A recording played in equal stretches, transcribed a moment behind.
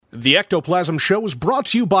The Ectoplasm Show is brought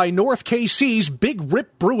to you by North KC's Big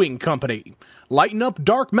Rip Brewing Company. Lighten up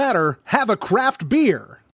dark matter, have a craft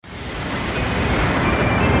beer.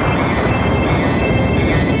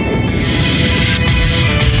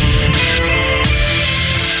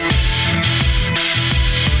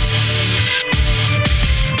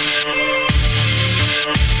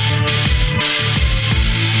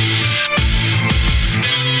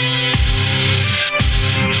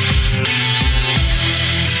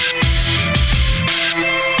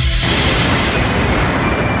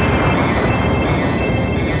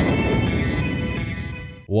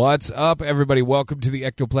 What's up, everybody? Welcome to the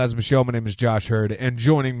Ectoplasm Show. My name is Josh Hurd, and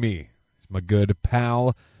joining me is my good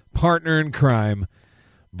pal, partner in crime,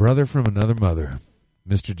 brother from another mother,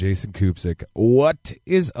 Mr. Jason Kupsik. What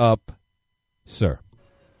is up, sir?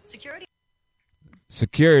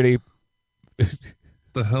 Security.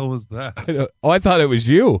 The hell was that? I thought it was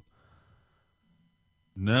you.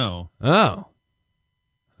 No. Oh.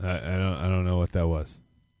 I don't know what that was.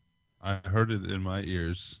 I heard it in my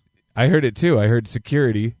ears. I heard it too. I heard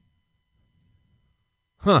security.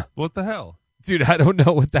 Huh. What the hell? Dude, I don't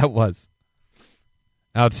know what that was.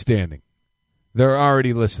 Outstanding. They're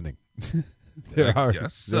already listening. They're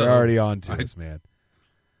already on to us, man.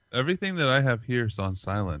 Everything that I have here is on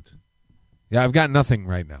silent. Yeah, I've got nothing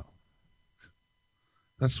right now.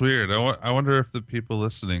 That's weird. I wonder if the people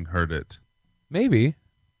listening heard it. Maybe.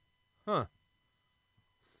 Huh.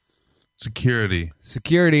 Security.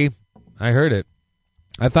 I heard it.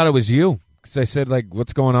 I thought it was you because I said, like,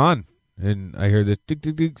 what's going on? And I heard the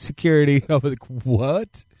tick, security. I was like,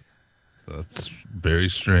 what? That's very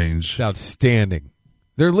strange. It's outstanding.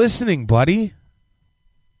 They're listening, buddy.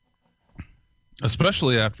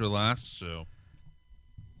 Especially after last show.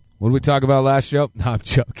 What did we talk about last show? No, I'm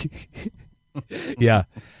joking. Yeah.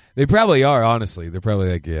 They probably are, honestly. They're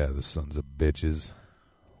probably like, yeah, the sons of bitches.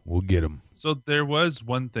 We'll get them. So there was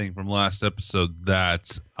one thing from last episode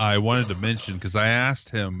that I wanted to mention because I asked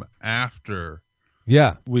him after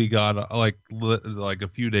we got like a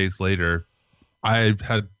few days later. I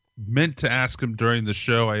had meant to ask him during the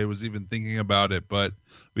show. I was even thinking about it, but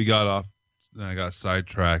we got off and I got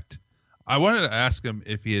sidetracked. I wanted to ask him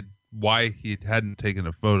why he hadn't taken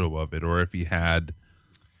a photo of it, or if he had,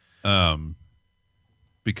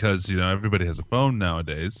 because everybody has a phone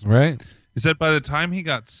nowadays, right? He said by the time he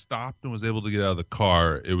got stopped and was able to get out of the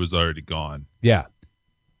car, it was already gone. Yeah.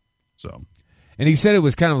 So, and he said it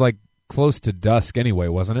was kind of like close to dusk anyway,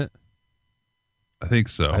 wasn't it? I think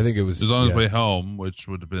so. I think it was. He was on his way home, which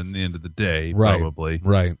would have been the end of the day, right, probably.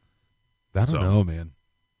 Right. I don't know, man.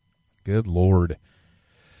 Good Lord.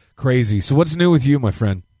 Crazy. So what's new with you, my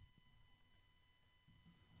friend?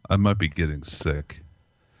 I might be getting sick.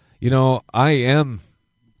 I am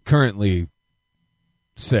currently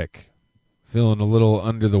sick. Feeling a little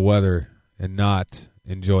under the weather and not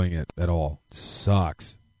enjoying it at all.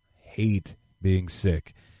 Sucks. Hate being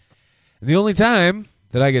sick. And the only time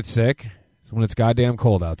that I get sick is when it's goddamn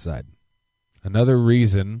cold outside. Another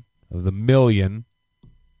reason of the million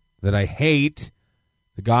that I hate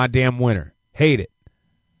the goddamn winter. Hate it.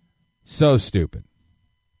 So stupid.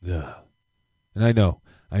 Ugh. And I know.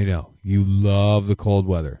 You love the cold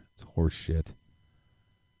weather. It's horse shit.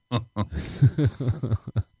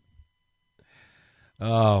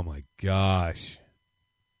 Oh, my gosh.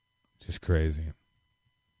 Just crazy.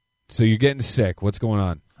 So you're getting sick. What's going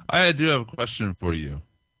on? I do have a question for you.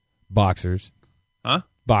 Boxers. Huh?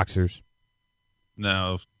 Boxers.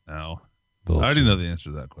 No. Bullshit. I already know the answer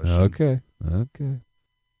to that question. Okay.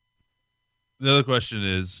 The other question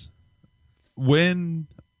is, when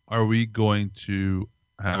are we going to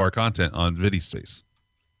have our content on VidiSpace?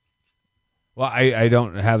 Well, I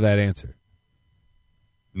don't have that answer.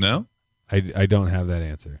 No? I don't have that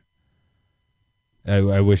answer.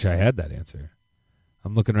 I wish I had that answer.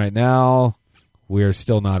 I'm looking right now. We are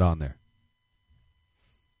still not on there.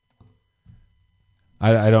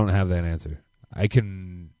 I don't have that answer. I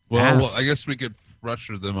can. Well, I guess we could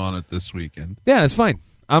pressure them on it this weekend. Yeah, that's fine.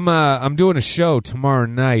 I'm doing a show tomorrow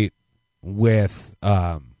night with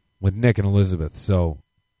Nick and Elizabeth, so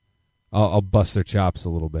I'll bust their chops a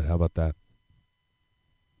little bit. How about that?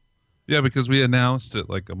 Yeah, because we announced it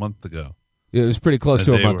like a month ago. It was pretty close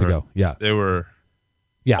to a month ago. Yeah. They were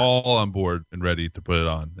all on board and ready to put it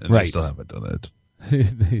on, and right. They still haven't done it.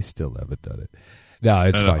 They still haven't done it. No,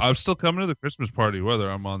 it's fine. I'm still coming to the Christmas party,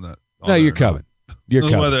 whether I'm on that. No, you're coming. You're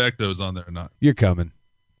coming. Whether Ecto's on there or not. You're coming.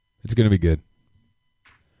 It's going to be good.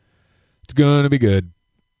 It's going to be good.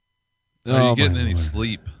 Are you getting any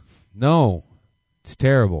sleep? No. It's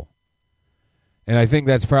terrible. And I think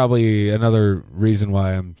that's probably another reason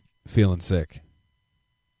why I'm feeling sick.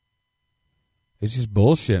 It's just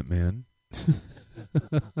bullshit, man.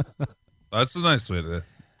 That's a nice way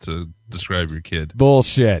to describe your kid.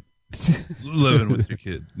 Bullshit. Living with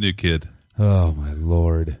your new kid. Oh, my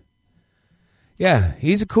Lord. Yeah,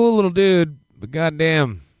 he's a cool little dude, but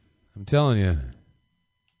goddamn, I'm telling you,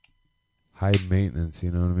 high maintenance, you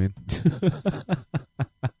know what I mean?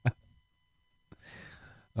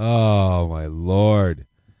 Oh, my Lord.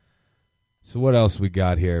 So what else we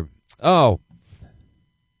got here? Oh,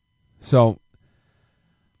 so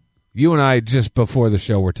you and I, just before the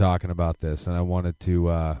show, were talking about this, and I wanted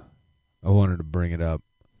to bring it up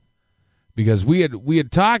because we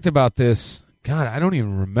had talked about this. God, I don't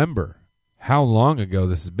even remember how long ago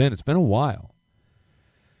this has been. It's been a while.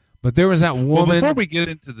 But there was that woman. Well, before we get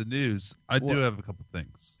into the news, I do have a couple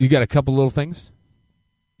things. You got a couple little things?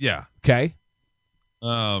 Yeah. Okay.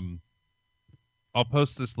 I'll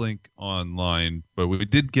post this link online, but we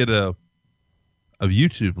did get a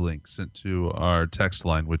YouTube link sent to our text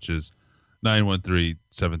line, which is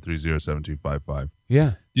 913-730-7255.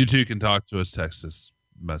 Yeah. You two can talk to us, text us,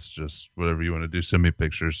 message us, whatever you want to do. Send me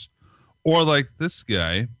pictures. Or like this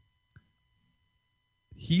guy,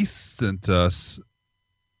 he sent us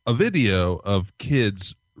a video of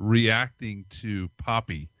kids reacting to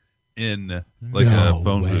Poppy in like a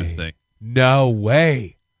phone booth thing. No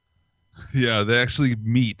way. Yeah, they actually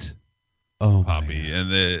meet Poppy, my.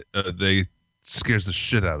 and they scares the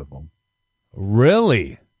shit out of them.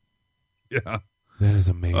 Really? Yeah. That is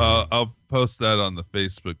amazing. I'll post that on the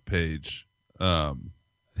Facebook page, so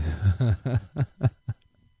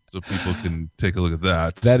people can take a look at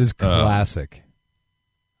that. That is classic.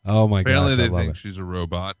 Oh my gosh! Apparently, they I love think it. she's a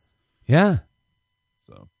robot. Yeah.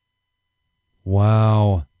 So.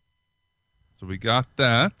 Wow. So we got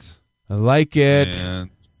that. I like it. And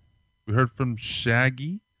we heard from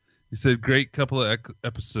Shaggy. He said, "Great couple of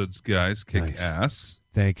episodes, guys. Kick ass."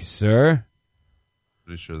 Thank you, sir.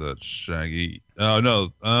 Pretty sure that's Shaggy. Oh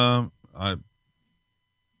no.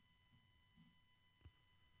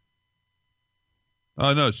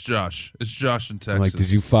 Oh no, it's Josh. It's Josh in Texas. I'm like, did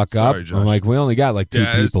you fuck up? Sorry, Josh. I'm like, we only got like two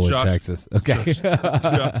people in Texas. Okay. Josh in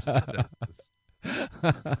Texas.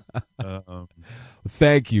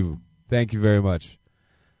 Thank you very much.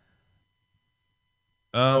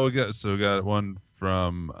 We got one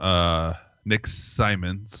from Nick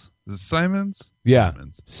Simons. Is it Simons? Yeah,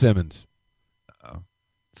 Simons. Simmons.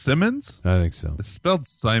 Simmons? I think so. It's spelled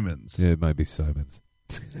Simons. Yeah, it might be Simons.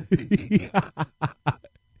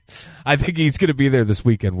 I think he's going to be there this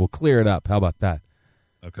weekend. We'll clear it up. How about that?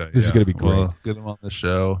 Okay. This is going to be great. We'll get him on the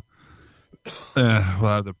show. We'll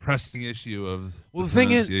have the pressing issue of the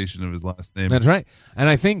pronunciation of his last name. That's right. And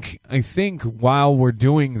I think while we're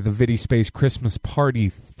doing the Vidi Space Christmas party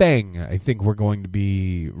thing, I think we're going to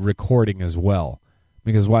be recording as well.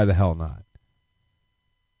 Because why the hell not?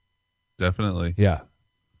 Definitely. Yeah.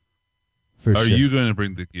 Are you going to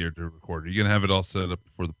bring the gear to record? Are you going to have it all set up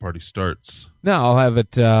before the party starts? No, I'll have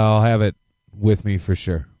it. I'll have it with me for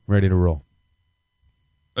sure, ready to roll.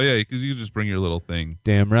 Oh yeah, because you can just bring your little thing.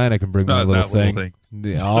 Damn right, I can bring my little thing.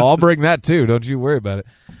 Yeah, I'll bring that too. Don't you worry about it.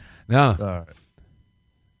 No, all right,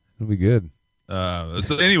 it'll be good.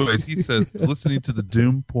 So, anyways, he says listening to the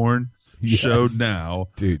Doom porn show now.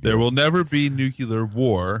 Dude, there will never be nuclear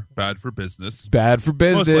war. Bad for business. Bad for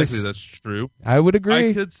business. Most likely that's true. I would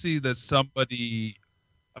agree. I could see that somebody,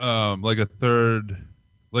 like a terrorist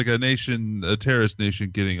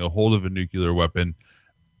nation, getting a hold of a nuclear weapon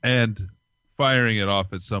and firing it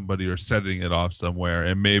off at somebody or setting it off somewhere,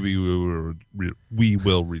 and maybe we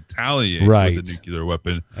will retaliate with a nuclear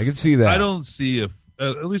weapon. I can see that. I don't see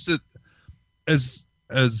at least as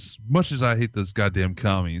much as I hate those goddamn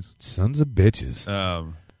commies, sons of bitches. I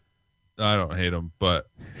don't hate them, but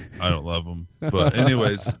I don't love them. But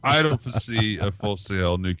anyways, I don't foresee a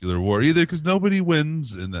full-scale nuclear war either, because nobody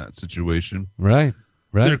wins in that situation. Right.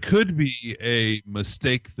 There could be a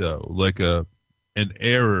mistake, though, like an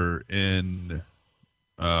error in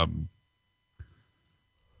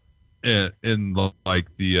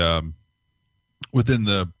like the within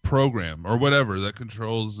the program or whatever that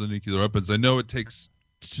controls the nuclear weapons. I know it takes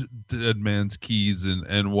dead man's keys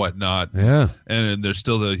and whatnot. Yeah. And there's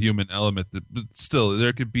still the human element, but still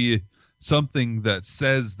there could be something that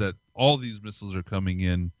says that all these missiles are coming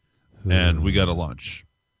in and we got to launch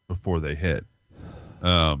before they hit.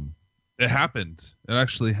 It happened. It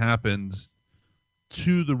actually happened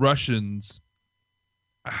to the Russians.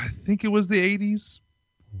 I think it was the 80s.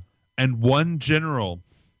 And one general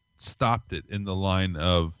stopped it in the line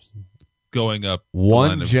of going up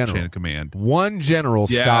one general chain of command. One general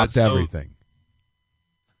stopped everything.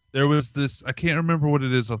 There was this, I can't remember what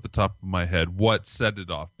it is off the top of my head, what set it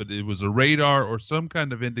off, but it was a radar or some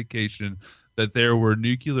kind of indication that there were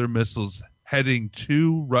nuclear missiles heading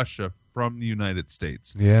to Russia from the United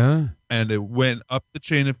States. Yeah. And it went up the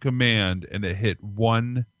chain of command, and it hit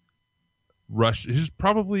one Russian. He's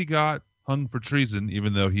probably got hung for treason,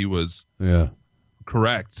 even though he was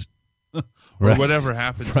correct. Or whatever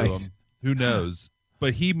happened to him. Who knows?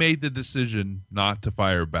 But he made the decision not to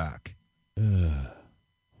fire back.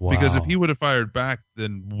 Wow. Because if he would have fired back,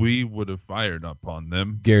 then we would have fired upon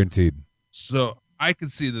them. Guaranteed. So I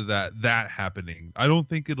could see that happening. I don't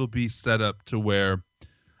think it'll be set up to where,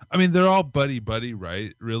 I mean, they're all buddy,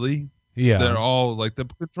 right? Really? Yeah. They're all like the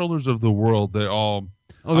controllers of the world. They all.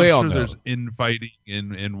 Oh, they all know. There's infighting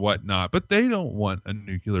and whatnot, but they don't want a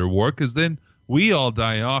nuclear war because then we all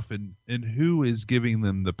die off. And who is giving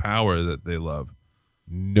them the power that they love?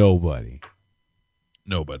 Nobody.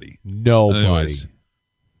 Anyways,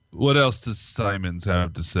 what else does Simons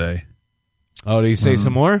have to say? Oh, did he say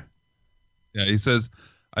some more? Yeah, he says,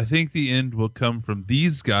 I think the end will come from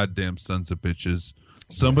these goddamn sons of bitches.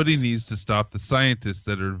 Somebody needs to stop the scientists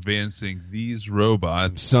that are advancing these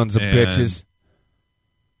robots. Sons of bitches.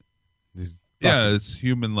 Yeah, it's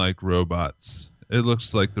human-like robots. It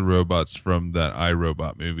looks like the robots from that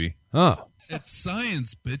iRobot movie. Oh. It's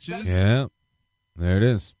science, bitches. Yeah. There it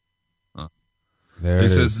is. Huh. There he it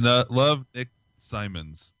says, is. love Nick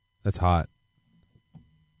Simons. That's hot.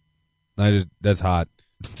 That's hot.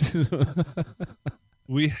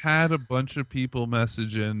 We had a bunch of people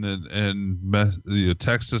message in and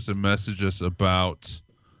text us and message us about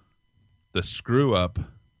the screw up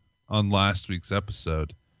on last week's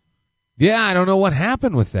episode. Yeah, I don't know what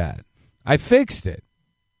happened with that. I fixed it.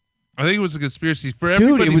 I think it was a conspiracy for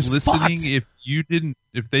everybody it was listening. fucked.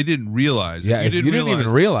 If they didn't realize, yeah, if you didn't even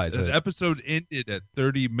realize it. The episode ended at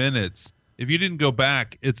 30 minutes. If you didn't go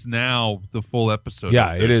back, it's now the full episode.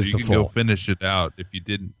 Yeah, it is so the you full. can go finish it out if you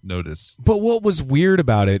didn't notice. But what was weird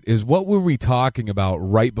about it is what were we talking about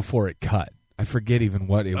right before it cut? I forget even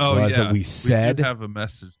what it was that we said. We do have a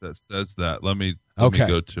message that says that. Let me go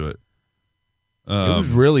to it. It was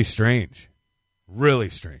really strange. Really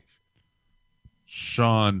strange.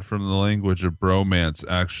 Sean from the Language of Bromance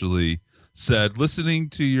actually said, listening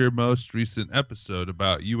to your most recent episode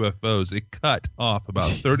about UFOs, it cut off about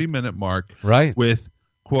 30-minute mark right with,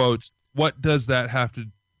 quotes, what does that have to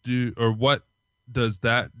do, or what does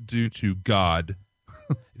that do to God?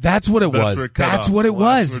 That's what it was. That's what it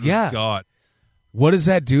was. Yeah. God. What does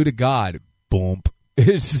that do to God? Boom.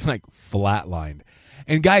 It's just like flatlined.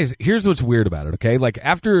 And guys, here's what's weird about it, okay? Like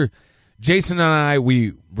after Jason and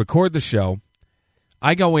we record the show,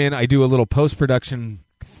 I go in, I do a little post-production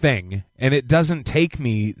thing, and it doesn't take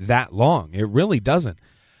me that long. It really doesn't.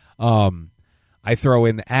 I throw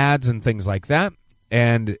in ads and things like that,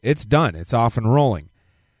 and it's done. It's off and rolling.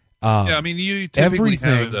 Yeah, I mean, you typically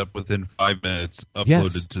have it up within 5 minutes,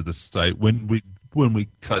 uploaded to the site when we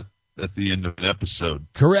cut at the end of an episode.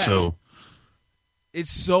 Correct. So it's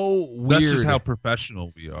so weird. That's just how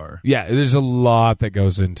professional we are. Yeah, there's a lot that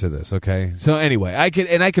goes into this, okay? So anyway, I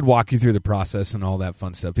could walk you through the process and all that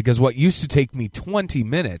fun stuff, because what used to take me 20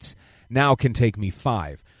 minutes now can take me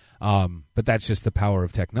 5. But that's just the power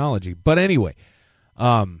of technology. But anyway,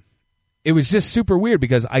 it was just super weird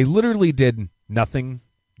because I literally did nothing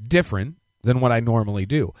different than what I normally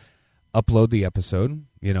do. Upload the episode,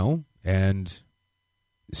 and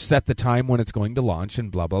set the time when it's going to launch and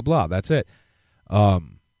blah, blah, blah. That's it. I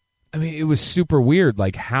mean, it was super weird,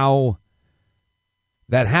 like how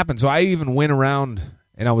that happened. So I even went around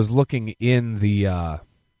and I was looking in the, I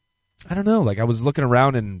was looking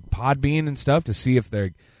around in Podbean and stuff to see if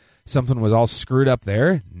something was all screwed up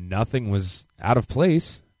there. Nothing was out of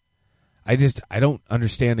place. I don't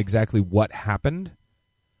understand exactly what happened.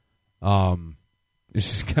 It's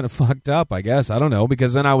just kind of fucked up, I guess. I don't know,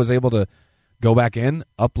 because then I was able to go back in,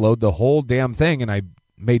 upload the whole damn thing, and I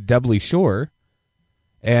made doubly sure.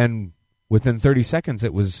 And within 30 seconds,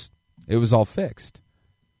 it was all fixed.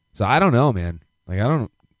 So I don't know, man. Like I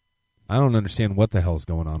don't understand what the hell's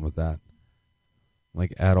going on with that,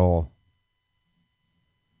 like at all.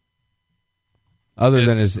 Other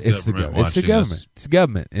than it's the government. It's the government. It's the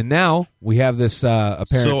government. And now we have this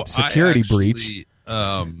apparent security breach.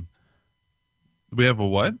 We have a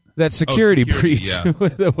what? That security breach, yeah.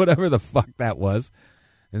 Whatever the fuck that was,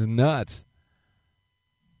 is nuts.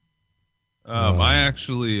 I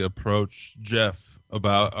actually approached Jeff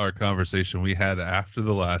about our conversation we had after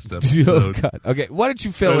the last episode. Oh, God. Okay, why don't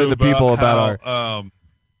you fill in the people about how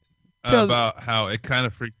it kind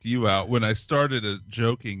of freaked you out when I started as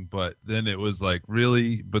joking, but then it was like,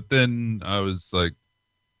 really? But then I was like,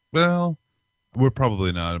 well, we're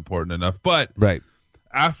probably not important enough. But right.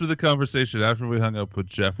 after the conversation, after we hung up with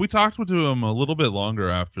Jeff, we talked to him a little bit longer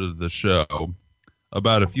after the show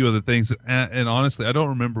about a few other things. And honestly, I don't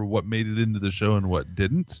remember what made it into the show and what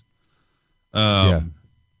didn't.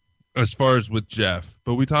 As far as with Jeff.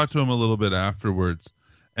 But we talked to him a little bit afterwards.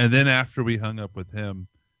 And then after we hung up with him,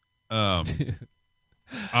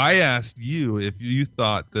 I asked you if you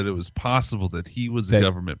thought that it was possible that he was a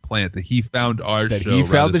government plant, that he found our that show he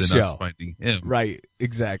found rather the than show. us finding him. Right,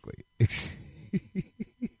 exactly. Could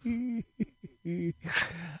he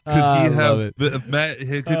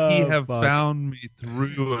have found me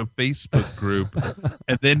through a Facebook group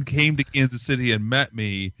and then came to Kansas City and met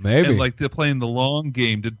me? Maybe. And like they're playing the long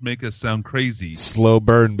game to make us sound crazy. Slow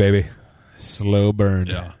burn, baby. Slow burn.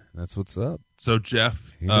 Yeah. That's what's up. So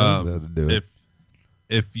Jeff, He knows how to do it.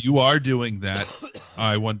 if you are doing that,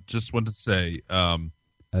 I just want to say,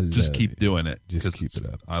 just keep doing it. Just keep it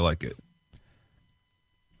up. I like it.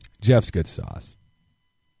 Jeff's good sauce.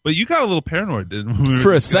 But you got a little paranoid, didn't we?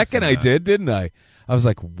 For a second, I did, didn't I? I was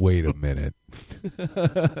like, wait a minute.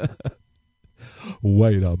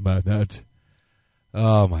 Wait a minute.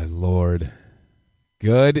 Oh, my Lord.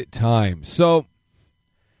 Good time. So,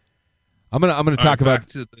 I'm gonna talk about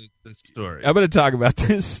the story. I'm gonna talk about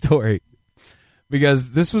this story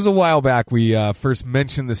because this was a while back. We first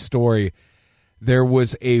mentioned this story. There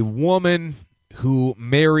was a woman who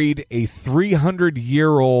married a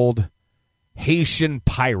 300-year-old Haitian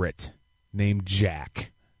pirate named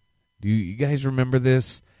Jack. Do you guys remember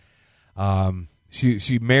this?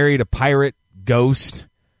 She married a pirate ghost,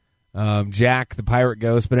 Jack the pirate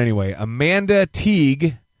ghost. But anyway, Amanda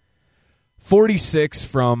Teague, 46,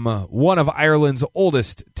 from one of Ireland's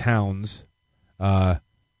oldest towns,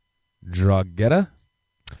 Drogheda.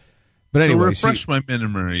 But anyway, refresh my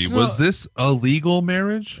memory. Was this a legal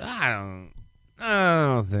marriage? I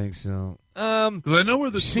don't think so. Because I know where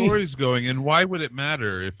the story's going, and why would it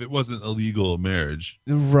matter if it wasn't a legal marriage?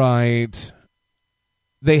 Right.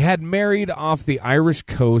 They had married off the Irish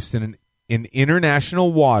coast in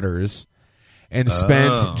international waters and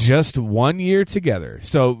spent just 1 year together.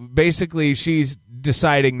 So basically, she's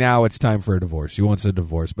deciding now it's time for a divorce. She wants a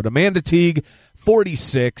divorce. But Amanda Teague,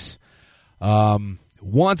 46,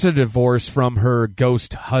 wants a divorce from her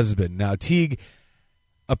ghost husband. Now, Teague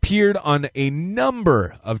appeared on a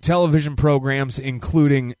number of television programs,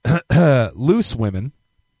 including Loose Women.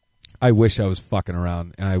 I wish I was fucking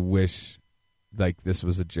around, and I wish like this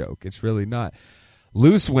was a joke. It's really not.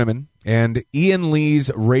 Loose Women and Ian Lee's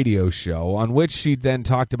radio show, on which she then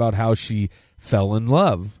talked about how she fell in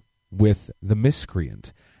love with the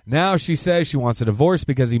miscreant. Now she says she wants a divorce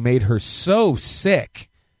because he made her so sick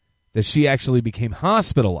that she actually became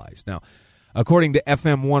hospitalized. Now, according to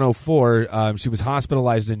FM 104, she was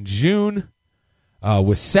hospitalized in June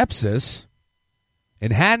with sepsis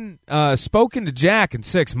and hadn't spoken to Jack in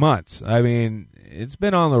 6 months. I mean, it's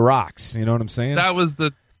been on the rocks. You know what I'm saying? That was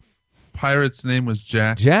the pirate's name was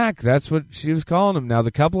Jack? Jack, that's what she was calling him. Now,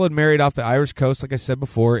 the couple had married off the Irish coast, like I said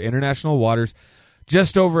before, international waters,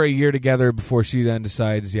 just over a year together before she then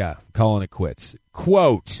decides, calling it quits.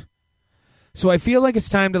 Quote, "So I feel like it's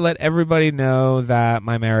time to let everybody know that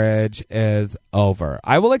my marriage is over.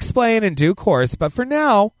 I will explain in due course, but for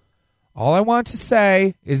now, all I want to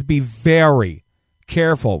say is be very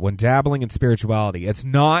careful when dabbling in spirituality. It's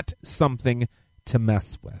not something to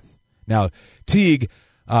mess with." Now, Teague,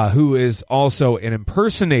 who is also an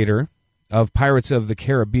impersonator of Pirates of the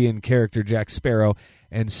Caribbean character Jack Sparrow,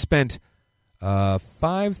 and spent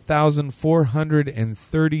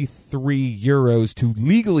 5,433 euros to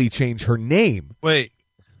legally change her name. Wait.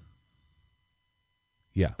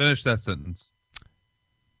 Yeah. Finish that sentence.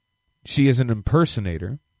 She is an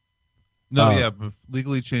impersonator. No, but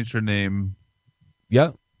legally changed her name.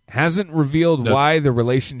 Yeah. Hasn't revealed why the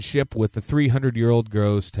relationship with the 300-year-old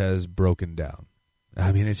ghost has broken down.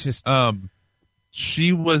 I mean, it's just...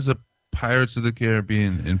 she was a Pirates of the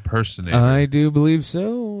Caribbean impersonator. I do believe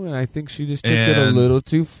so, and I think she just took it a little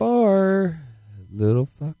too far. Little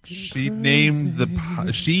fucking She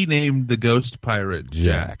crazy. named the ghost pirate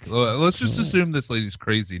Jack. Let's just assume this lady's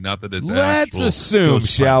crazy, not that it's Let's actual assume,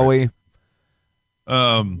 ghost shall pirate. we?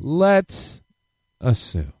 Let's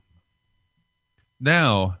assume.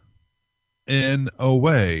 Now, in a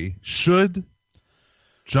way, should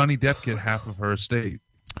Johnny Depp get half of her estate?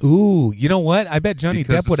 Ooh, you know what? I bet Johnny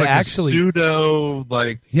Depp would actually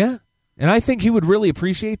Yeah, and I think he would really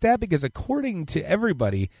appreciate that because according to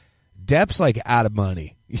everybody, Depp's like out of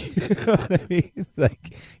money. You know what I mean?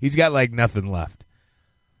 Like he's got like nothing left.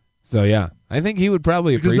 So yeah, I think he would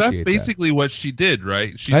probably appreciate that. Because that's basically what she did,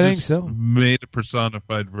 right? She think so. Made a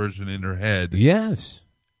personified version in her head. Yes.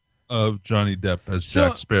 Of Johnny Depp as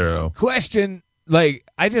Jack Sparrow. Question: Like,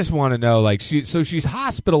 I just want to know, like, she's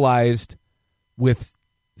hospitalized with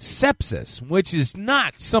sepsis, which is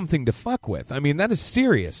not something to fuck with. I mean, that is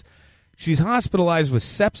serious. She's hospitalized with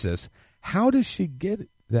sepsis. How does she get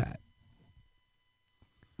that?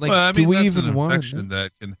 Like, well, I mean, do we that's even an want infection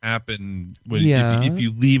that can happen if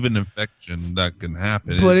you leave an infection? That can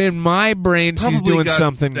happen. But in my brain, she's doing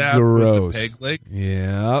something gross. With the peg leg.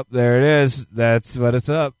 Yep, there it is. That's what it's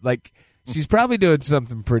up. Like, she's probably doing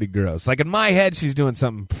something pretty gross. Like, in my head, she's doing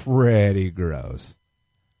something pretty gross.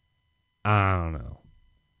 I don't know.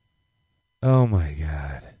 Oh my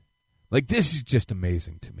God. Like, this is just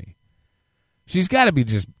amazing to me. She's got to be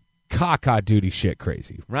just caca duty shit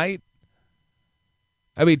crazy, right?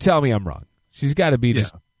 I mean, tell me I'm wrong. She's got to be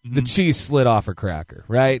just the cheese slid off her cracker,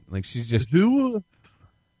 right? Like, she's just... Who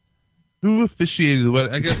officiated the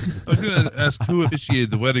wedding? I guess I was going to ask who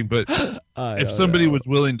officiated the wedding, but if somebody was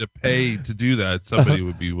willing to pay to do that, somebody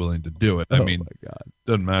would be willing to do it. I mean, my God.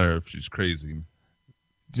 Doesn't matter if she's crazy.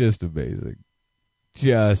 Just amazing.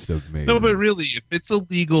 Just amazing. No, but really, if it's a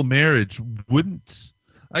legal marriage, wouldn't...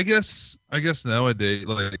 I guess nowadays,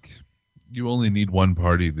 like, you only need one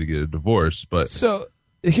party to get a divorce, but... So,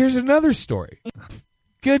 here's another story.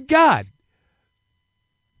 Good God.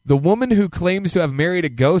 The woman who claims to have married a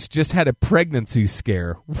ghost just had a pregnancy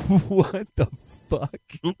scare. What the fuck?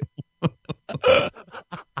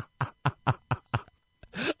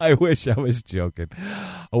 I wish I was joking.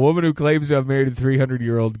 A woman who claims to have married a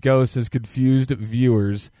 300-year-old ghost has confused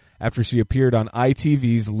viewers after she appeared on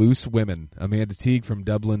ITV's Loose Women. Amanda Teague from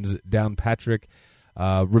Dublin's Downpatrick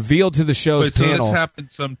revealed to the show's panel. So this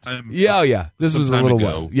happened sometime. Yeah. This was a little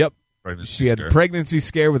while. Yep. She had scare. Pregnancy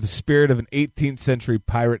scare with the spirit of an 18th century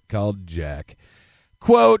pirate called Jack.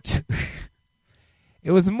 Quote, it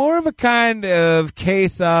was more of a kind of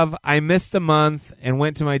case of I missed the month and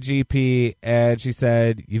went to my GP and she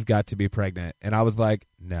said, you've got to be pregnant. And I was like,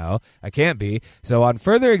 no, I can't be. So on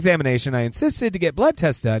further examination, I insisted to get blood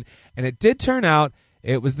tests done. And it did turn out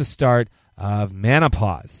it was the start of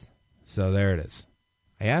menopause. So there it is.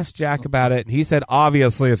 I asked Jack about it and he said,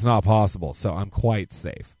 obviously it's not possible. So I'm quite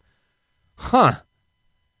safe. Huh.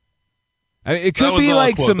 I mean, it could be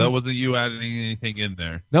like some... That wasn't you adding anything in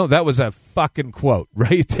there. No, that was a fucking quote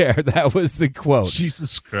right there. That was the quote.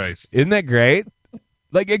 Jesus Christ. Isn't that great?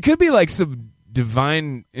 Like, it could be like some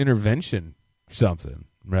divine intervention something,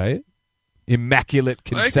 right? Immaculate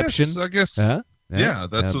conception. I guess. Huh? Yeah,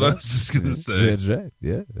 that's what I was just going to say. That's right.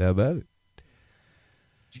 Yeah, how about it?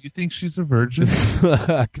 Do you think she's a virgin?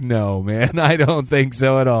 Fuck no, man. I don't think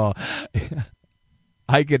so at all.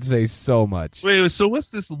 I could say so much. Wait, so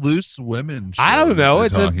what's this Loose Women show I don't know.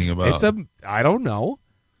 It's I don't know.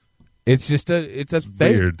 It's just it's thing.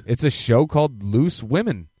 Weird. It's a show called Loose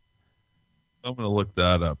Women. I'm going to look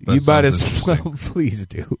that up. You might as well. Please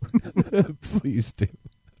do. Please do.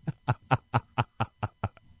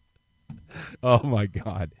 Oh my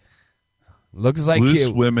God. Looks like Loose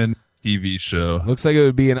Women TV show. Looks like it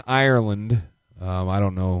would be in Ireland. I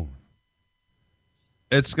don't know.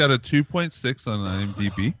 It's got a 2.6 on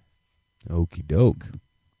IMDb. Okie doke.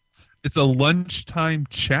 It's a lunchtime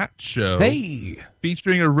chat show. Hey!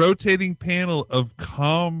 Featuring a rotating panel of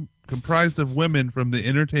comprised of women from the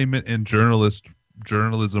entertainment and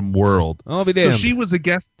journalism world. I'll be damned. So she was a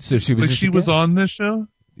guest. So she was. She was on this show.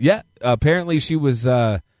 Yeah. Apparently she was.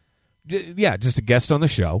 Just a guest on the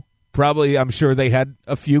show. Probably, I'm sure they had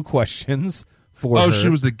a few questions for her. Oh, she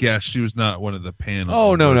was a guest. She was not one of the panel.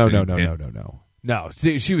 Oh no. No,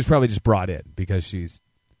 she was probably just brought in because she's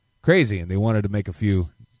crazy and they wanted to make a few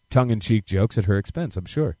tongue-in-cheek jokes at her expense, I'm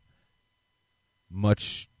sure.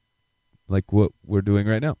 Much like what we're doing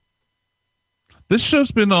right now. This show's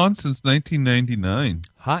been on since 1999.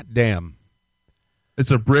 Hot damn. It's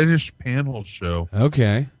a British panel show.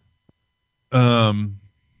 Okay.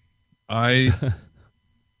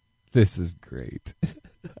 This is great.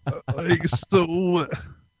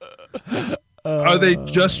 Are they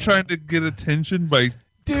just trying to get attention by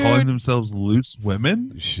calling themselves Loose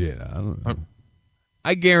Women? Shit, I don't know.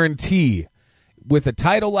 I guarantee with a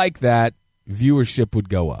title like that, viewership would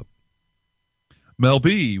go up. Mel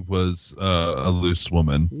B was a loose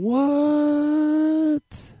woman. What?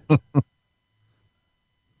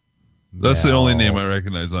 That's the only name I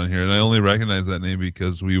recognize on here, and I only recognize that name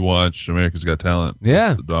because we watch America's Got Talent.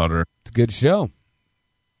 Yeah. The daughter. It's a good show.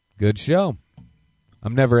 Good show.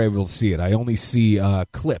 I'm never able to see it. I only see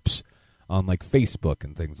clips on like Facebook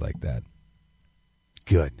and things like that.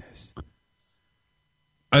 Goodness.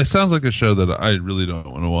 It sounds like a show that I really don't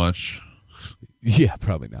want to watch. Yeah,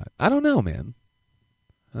 probably not. I don't know, man.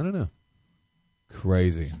 I don't know.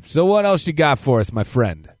 Crazy. So what else you got for us, my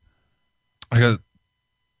friend? I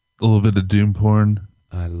A little bit of doom porn.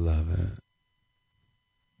 I love it.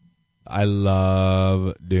 I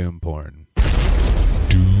love doom porn.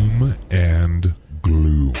 Doom and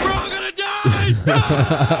gloom. We're all gonna die!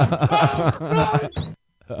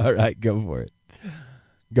 All right, go for it.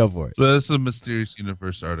 Go for it. So this is a Mysterious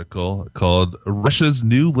Universe article called Russia's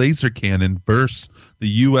New Laser Cannon versus the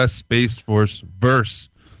U.S. Space Force versus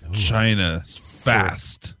China.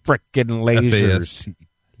 Fast. Frickin' lasers. FAST.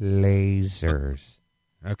 Lasers.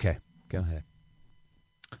 Okay, go ahead.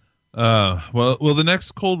 Will the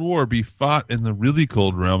next Cold War be fought in the really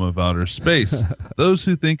cold realm of outer space? Those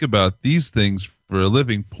who think about these things for a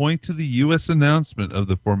living point to the U.S. announcement of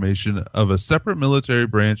the formation of a separate military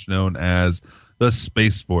branch known as the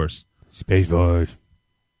Space Force. Space Force.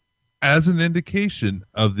 As an indication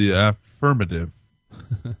of the affirmative.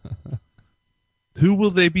 Who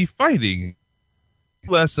will they be fighting?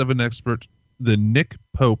 Less of an expert than Nick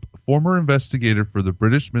Pope, former investigator for the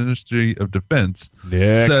British Ministry of Defense,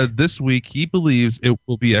 said this week he believes it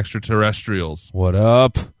will be extraterrestrials. What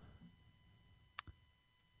up?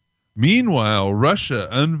 Meanwhile, Russia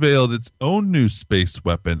unveiled its own new space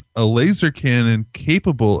weapon, a laser cannon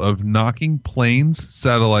capable of knocking planes,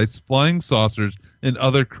 satellites, flying saucers, and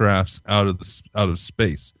other crafts out of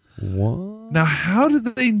space. What? Now, how do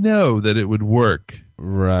they know that it would work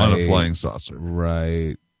on a flying saucer?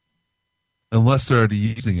 Right. Unless they're already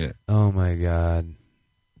using it. Oh, my God.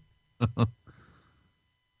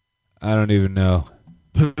 I don't even know.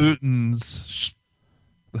 Putin's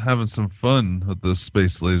having some fun with the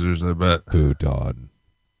space lasers, I bet. Putin.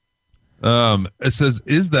 It says,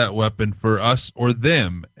 is that weapon for us or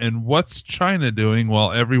them? And what's China doing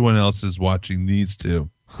while everyone else is watching these two?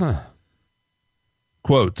 Huh.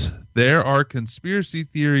 Quote, there are conspiracy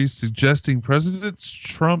theories suggesting President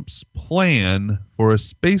Trump's plan for a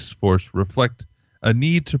space force reflect a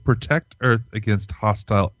need to protect Earth against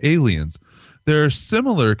hostile aliens. There are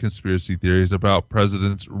similar conspiracy theories about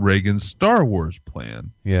President Reagan's Star Wars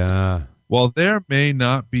plan. Yeah. While there may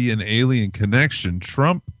not be an alien connection,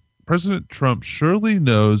 President Trump surely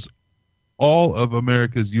knows all of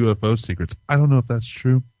America's UFO secrets. I don't know if that's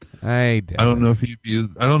true. I don't know if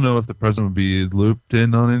I don't know if the president would be looped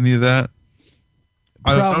in on any of that.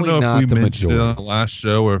 Probably I don't know not if we mentioned majority. it on the last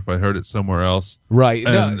show or if I heard it somewhere else. Right.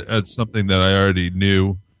 And No, it's something that I already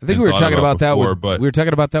knew. I think we were talking about that before, we were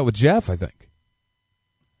talking about that with Jeff, I think.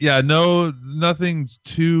 Yeah, no, nothing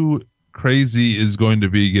too crazy is going to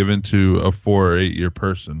be given to a 4 or 8 year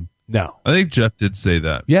person. No. I think Jeff did say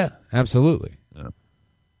that. Yeah, absolutely. Yeah.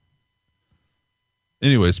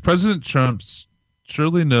 Anyways, President Trump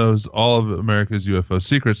surely knows all of America's UFO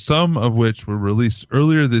secrets, some of which were released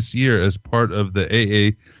earlier this year as part of the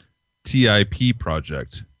AATIP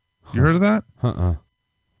project. You heard of that?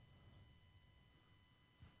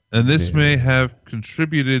 And this may have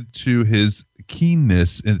contributed to his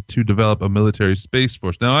keenness to develop a military space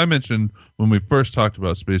force. Now, I mentioned when we first talked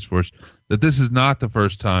about Space Force that this is not the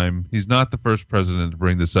first time. He's not the first president to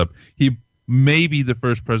bring this up. He may be the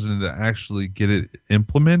first president to actually get it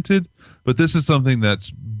implemented, but this is something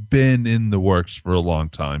that's been in the works for a long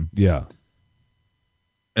time. Yeah.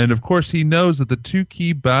 And, of course, he knows that the two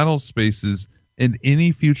key battle spaces in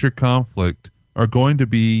any future conflict are going to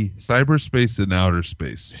be cyberspace and outer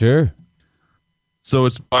space. Sure. So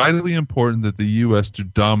it's vitally important that the U.S. to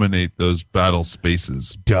dominate those battle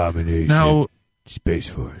spaces. Domination. Now, Space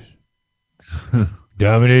Force.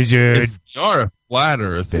 Domination. if you are a flat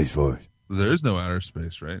Earth, Space Force. there is no outer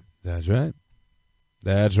space, right? That's right.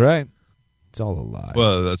 That's right. It's all a lie.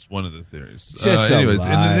 Well, that's one of the theories. Just anyways, a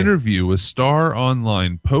lie. in an interview with Star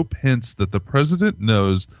Online, Pope hints that the president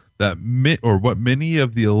knows that what many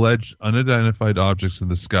of the alleged unidentified objects in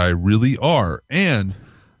the sky really are, and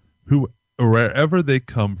wherever they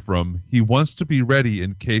come from, he wants to be ready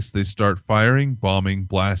in case they start firing, bombing,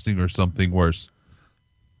 blasting, or something worse.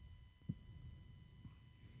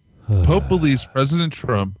 Pope believes President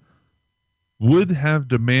Trump would have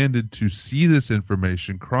demanded to see this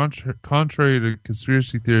information, contrary to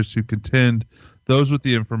conspiracy theorists who contend those with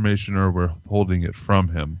the information are withholding it from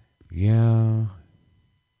him. Yeah.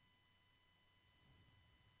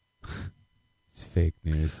 It's fake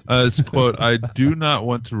news. As quote, I do not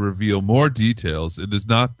want to reveal more details. It is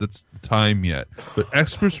not the time yet. But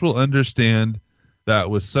experts will understand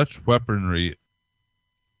that with such weaponry,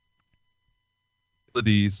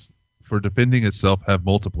 abilities for defending itself have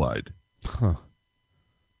multiplied. Huh.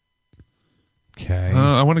 Okay.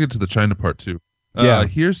 I want to get to the China part too. Yeah.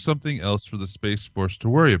 Here's something else for the Space Force to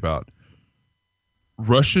worry about.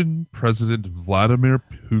 Russian President Vladimir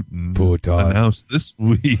Putin announced this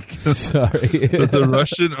week that the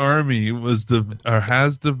Russian army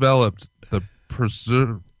has developed the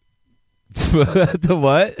The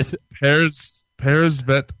what?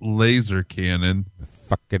 Peresvet laser cannon.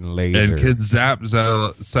 Fucking laser. And can zap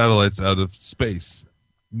satellites out of space.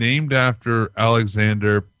 Named after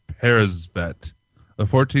Alexander Peresvet, a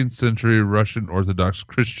 14th century Russian Orthodox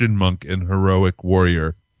Christian monk and heroic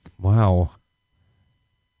warrior. Wow.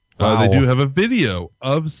 They do have a video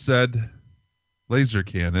of said laser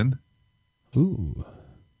cannon. Ooh.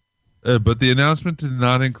 But the announcement did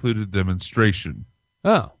not include a demonstration.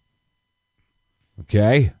 Oh.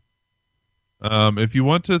 Okay. If you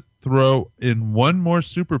want to throw in one more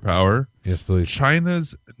superpower, yes, please.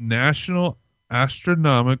 China's National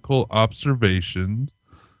Astronomical Observatories,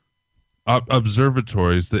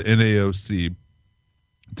 the NAOC,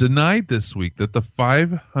 denied this week that the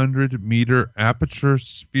 500-meter aperture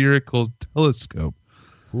spherical telescope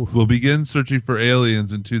will begin searching for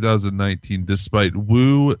aliens in 2019, despite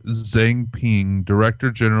Wu Zhangping,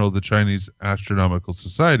 Director General of the Chinese Astronomical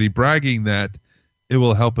Society, bragging that it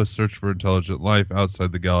will help us search for intelligent life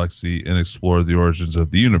outside the galaxy and explore the origins of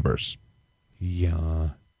the universe.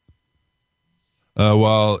 Yeah.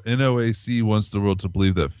 While NOAC wants the world to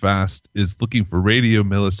believe that FAST is looking for radio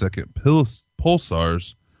millisecond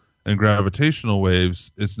pulsars and gravitational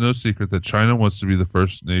waves, it's no secret that China wants to be the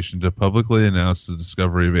first nation to publicly announce the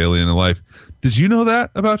discovery of alien life. Did you know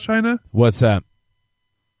that about China? What's that?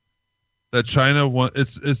 That China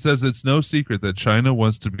it says it's no secret that China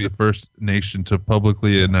wants to be the first nation to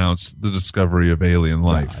publicly announce the discovery of alien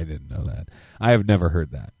life. No, I didn't know that. I have never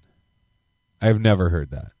heard that.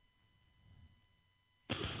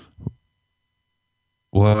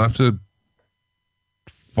 We'll have to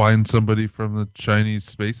find somebody from the Chinese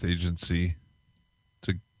Space Agency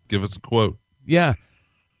to give us a quote. Yeah.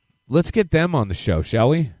 Let's get them on the show, shall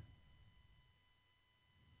we?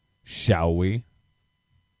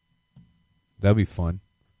 That'd be fun.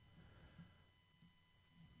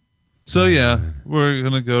 So, yeah, we're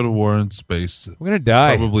going to go to war in space. We're going to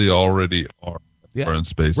die. Probably already are war in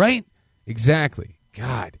space. Right? Exactly.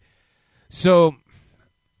 God. So,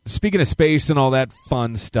 speaking of space and all that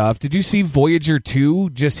fun stuff, did you see Voyager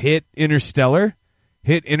 2 just hit interstellar?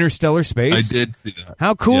 Hit interstellar space? I did see that.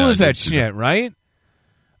 How cool is that shit, right?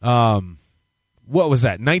 What was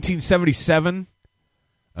that? 1977?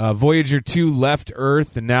 Voyager 2 left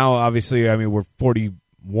Earth, and now, obviously, I mean, we're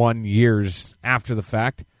 41 years after the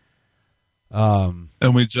fact. And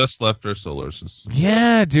we just left our solar system.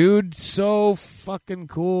 Yeah, dude. So fucking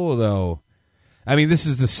cool, though. I mean, this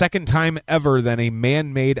is the second time ever that a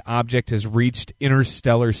man-made object has reached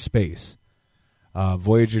interstellar space.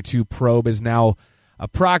 Voyager 2 probe is now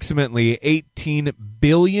approximately 18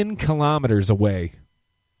 billion kilometers away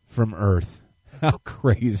from Earth. How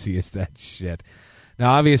crazy is that shit?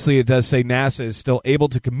 Now, obviously, it does say NASA is still able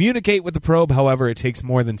to communicate with the probe. However, it takes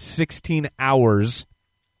more than 16 hours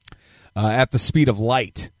at the speed of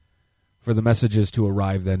light for the messages to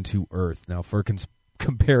arrive then to Earth. Now, for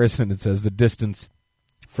comparison, it says the distance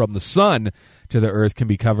from the sun to the Earth can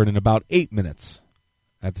be covered in about 8 minutes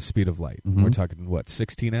at the speed of light. Mm-hmm. We're talking,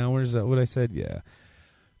 16 hours? Is that what I said? Yeah.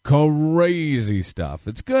 Crazy stuff.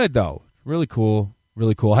 It's good, though. Really cool.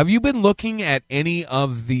 Really cool. Have you been looking at any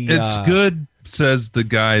of the... It's good, says the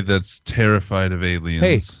guy that's terrified of aliens.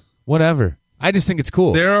 Hey, whatever. I just think it's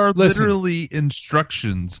cool. There are literally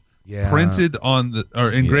instructions printed on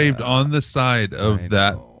engraved on the side of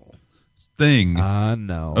that thing. I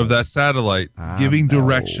know. Of that satellite, giving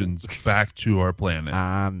directions back to our planet.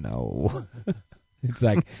 I know. It's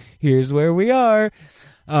like, here's where we are.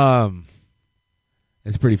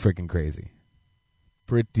 It's pretty freaking crazy.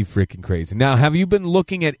 Pretty freaking crazy. Now, have you been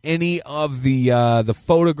looking at any of the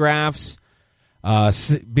photographs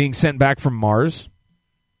being sent back from Mars?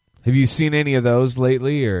 Have you seen any of those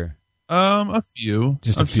lately, or a few?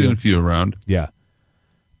 I've seen a few around. Yeah,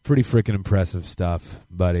 pretty freaking impressive stuff,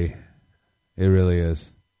 buddy. It really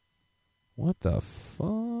is. What the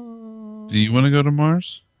fuck? Do you want to go to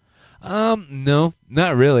Mars? No,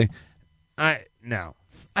 not really. No.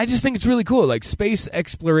 I just think it's really cool, like space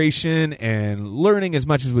exploration and learning as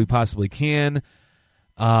much as we possibly can.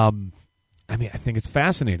 I mean, I think it's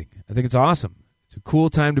fascinating. I think it's awesome. It's a cool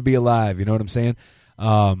time to be alive. You know what I'm saying?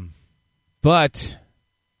 But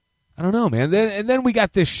I don't know, man. Then we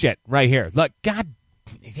got this shit right here. Look, god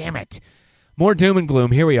damn it. More doom and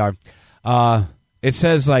gloom. Here we are. It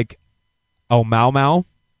says like, oh, Mau Mau.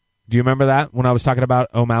 Do you remember that when I was talking about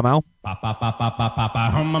oh, Mau Mau? Do you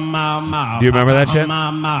remember that shit?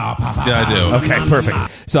 Yeah, I do. Okay,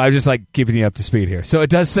 perfect. So I'm just like keeping you up to speed here. So it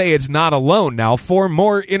does say it's not alone now. 4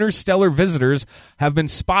 more interstellar visitors have been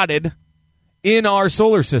spotted in our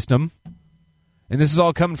solar system. And this is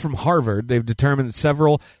all coming from Harvard. They've determined that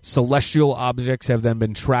several celestial objects have then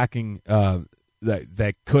been tracking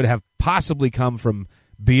that could have possibly come from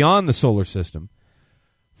beyond the solar system.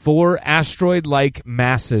 4 asteroid-like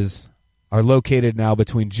masses are located now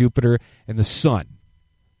between Jupiter and the Sun,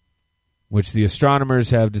 which the astronomers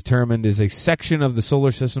have determined is a section of the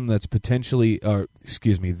solar system that potentially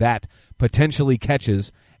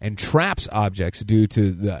catches and traps objects due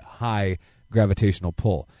to the high gravitational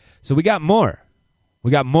pull. So we got more. We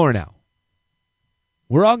got more now.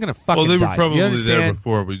 We're all going to fucking die. Well, they were probably there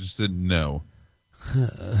before. We just didn't know.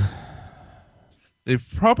 They've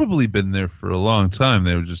probably been there for a long time.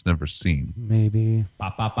 They were just never seen. Maybe.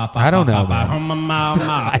 I don't know, man.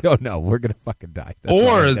 I don't know. We're going to fucking die.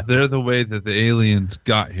 Or they're the way that the aliens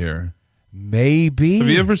got here. Maybe. Have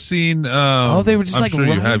you ever seen... they were just I'm like... sure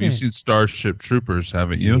you have. You've seen Starship Troopers,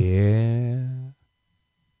 haven't you? Yeah.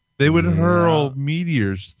 They would hurl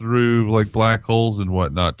meteors through like black holes and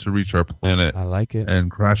whatnot to reach our planet. I like it.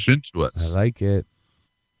 And crash into us. I like it.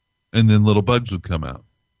 And then little bugs would come out.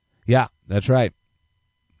 Yeah, that's right.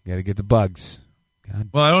 Got to get the bugs. God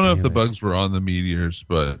well, I don't know if the bugs were on the meteors,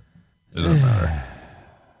 but it doesn't matter.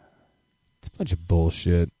 It's a bunch of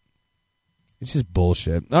bullshit. It's just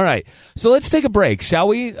bullshit. All right, so let's take a break, shall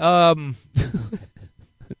we? Let's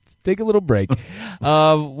take a little break.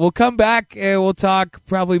 We'll come back and we'll talk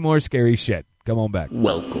probably more scary shit. Come on back.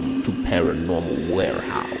 Welcome to Paranormal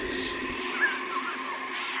Warehouse.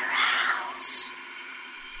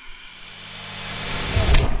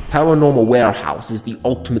 Paranormal Warehouse is the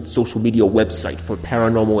ultimate social media website for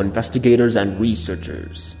paranormal investigators and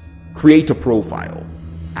researchers. Create a profile,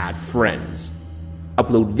 add friends,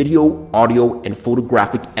 upload video, audio, and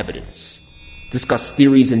photographic evidence, discuss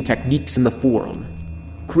theories and techniques in the forum,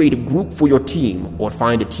 create a group for your team or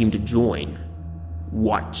find a team to join,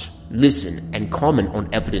 watch, listen, and comment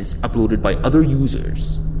on evidence uploaded by other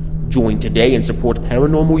users. Join today and support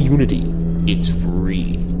Paranormal Unity. It's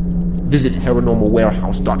free. Visit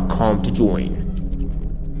paranormalwarehouse.com to join.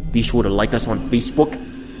 Be sure to like us on Facebook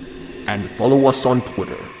and follow us on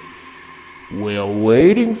Twitter. We're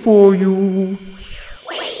waiting for you.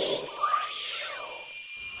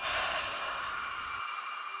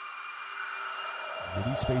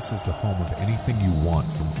 Vidi Space is the home of anything you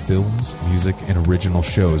want, from films, music, and original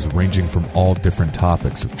shows ranging from all different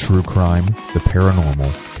topics of true crime, the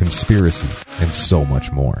paranormal, conspiracy, and so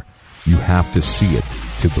much more. You have to see it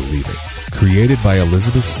to believe it. Created by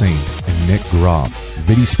Elizabeth Saint and Nick Groff,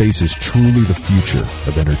 Vidi Space is truly the future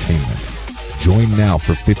of entertainment. Join now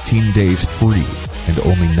for 15 days free and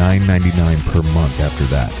only $9.99 per month after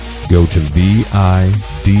that. Go to VIDI.space.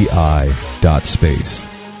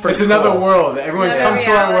 It's another world. Everyone come to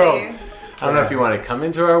our world. I don't know if you want to come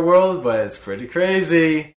into our world, but it's pretty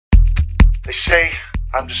crazy. They say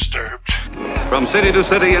I'm disturbed. From city to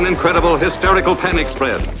city, an incredible hysterical panic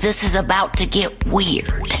spread. This is about to get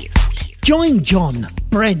weird. Join John,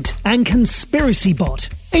 Brent, and Conspiracy Bot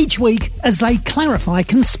each week as they clarify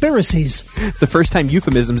conspiracies. It's the first time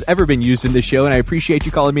euphemism's ever been used in this show, and I appreciate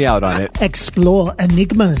you calling me out on it. Explore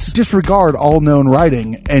enigmas. Disregard all known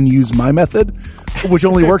writing and use my method, which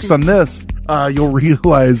only works on this. You'll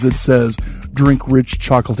realize it says, drink rich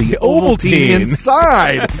chocolatey Ovaltine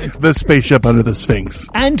inside the spaceship under the Sphinx.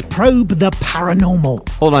 And probe the paranormal.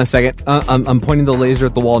 Hold on a second. I'm pointing the laser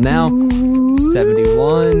at the wall now.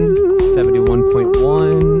 71,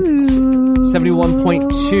 71.1,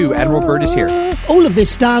 71.2. Admiral Byrd is here. All of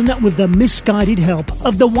this done with the misguided help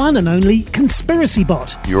of the one and only Conspiracy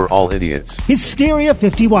Bot. You're all idiots. Hysteria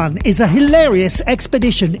 51 is a hilarious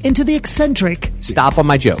expedition into the eccentric. Stop on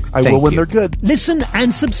my joke. I will when they're good. Listen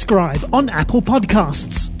and subscribe on Apple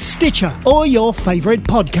Podcasts, Stitcher, or your favorite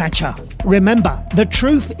podcatcher. Remember, the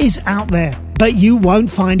truth is out there, but you won't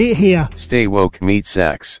find it here. Stay woke, meet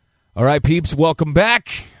sex. All right, peeps, welcome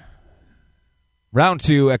back. Round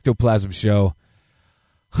 2, Ectoplasm Show.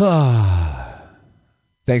 Thanks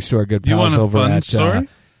to our good pals over at... story?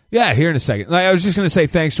 Yeah, here in a second. I was just going to say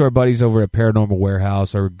thanks to our buddies over at Paranormal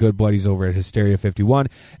Warehouse, our good buddies over at Hysteria 51,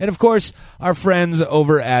 and, of course, our friends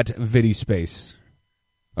over at Vidi Space.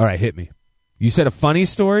 All right, hit me. You said a funny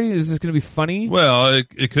story? Is this going to be funny? Well,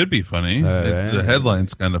 it could be funny. The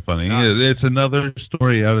headline's kind of funny. It's another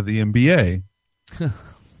story out of the NBA.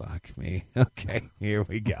 Fuck me. Okay, here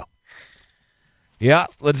we go. Yeah,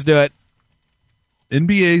 let's do it.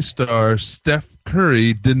 NBA star Steph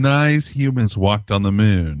Curry denies humans walked on the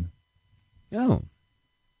moon. Oh.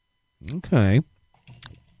 Okay.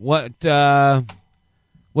 What's the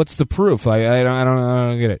proof? I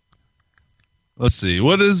don't get it. Let's see.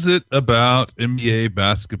 What is it about NBA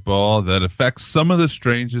basketball that affects some of the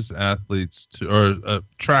strangest athletes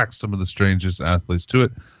attracts some of the strangest athletes to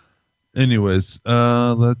it? Anyways,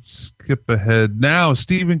 let's skip ahead. Now,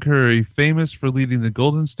 Stephen Curry, famous for leading the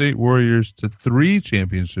Golden State Warriors to 3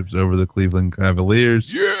 championships over the Cleveland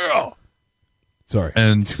Cavaliers. Yeah! Sorry.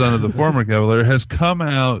 And son of the former Cavalier, has come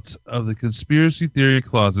out of the conspiracy theory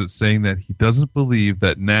closet saying that he doesn't believe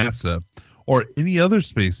that NASA or any other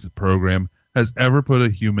space program has ever put a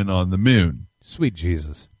human on the moon. Sweet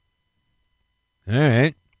Jesus. All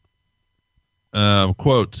right.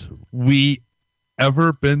 Quote, "We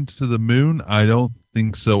ever been to the moon? I don't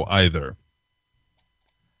think so either."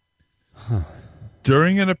 Huh.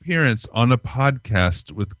 During an appearance on a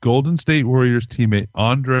podcast with Golden State Warriors teammate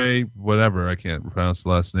Andre, whatever, I can't pronounce the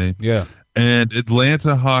last name. Yeah. And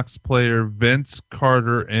Atlanta Hawks player Vince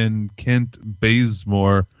Carter and Kent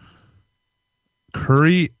Bazemore,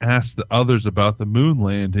 Curry asked the others about the moon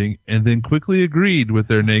landing and then quickly agreed with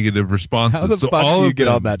their negative responses. How the fuck do you get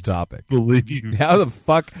on that topic? How the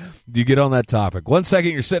fuck do you get on that topic? One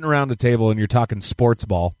second you're sitting around the table and you're talking sports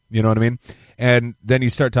ball, you know what I mean? And then you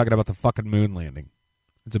start talking about the fucking moon landing.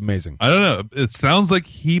 It's amazing. I don't know. It sounds like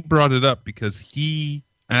he brought it up because he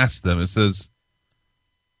asked them. It says,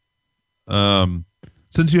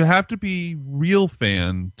 since you have to be real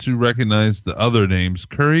fan to recognize the other names,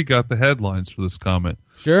 Curry got the headlines for this comment.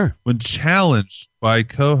 Sure. When challenged by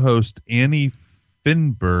co-host Annie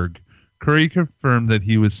Finberg, Curry confirmed that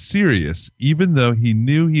he was serious, even though he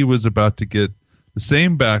knew he was about to get the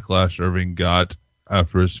same backlash Irving got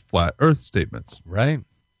after his flat Earth statements. Right.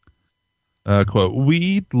 Quote,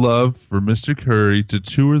 "We'd love for Mr. Curry to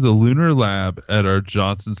tour the lunar lab at our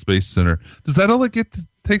Johnson Space Center." Does that all it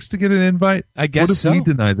takes to get an invite? I guess so. What if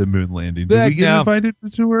we deny the moon landing? Did we get invited to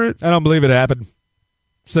tour it? I don't believe it happened.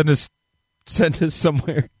 Send us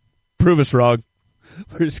somewhere. Prove us wrong.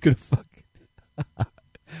 We're just going to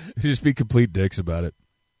just be complete dicks about it.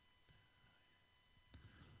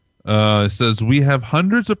 It says, "We have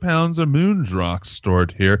hundreds of pounds of moon rocks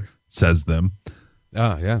stored here," says them.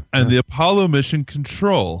 Oh, yeah. And the Apollo mission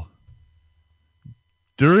control.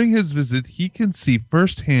 During his visit, he can see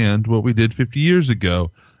firsthand what we did 50 years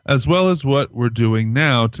ago, as well as what we're doing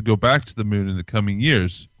now to go back to the moon in the coming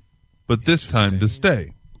years, but this time to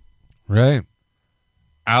stay. Right.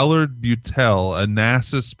 Allard Butel, a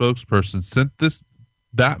NASA spokesperson, sent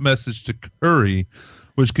that message to Curry,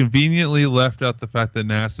 which conveniently left out the fact that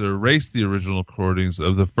NASA erased the original recordings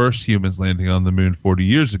of the first humans landing on the moon 40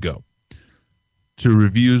 years ago to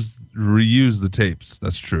reuse the tapes.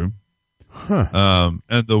 That's true. Huh.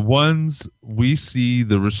 And the ones we see,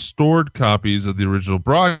 the restored copies of the original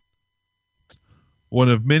broadcast, one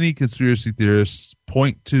of many conspiracy theorists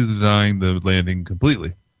point to denying the landing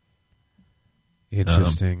completely.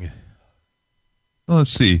 Interesting.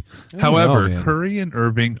 Let's see. However, Curry and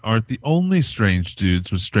Irving aren't the only strange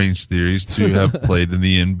dudes with strange theories to have played in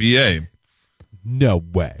the NBA. No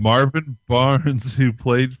way. Marvin Barnes, who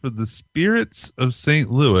played for the Spirits of St.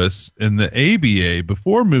 Louis in the ABA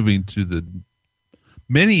before moving to the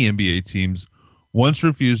many NBA teams, once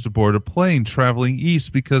refused to board a plane traveling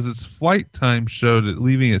east because its flight time showed it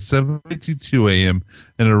leaving at 7:52 a.m.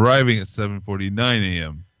 and arriving at 7:49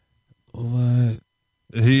 a.m. What?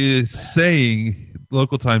 He is saying,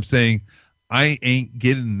 local time saying, "I ain't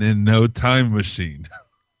getting in no time machine."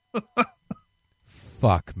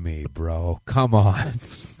 Fuck me, bro. Come on.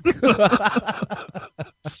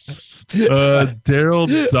 Daryl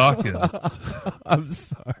Dawkins. I'm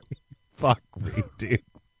sorry. Fuck me, dude.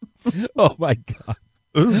 Oh my god.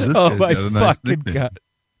 Ooh, this oh guy's my got a nice fucking nickname. god.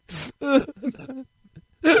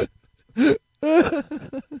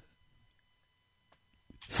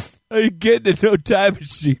 Are you getting a no time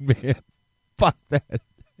machine, man? Fuck that.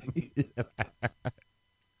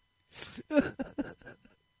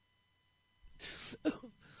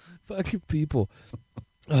 Fucking people.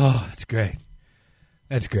 Oh, that's great.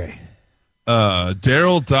 That's great.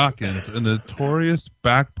 Daryl Dawkins, a notorious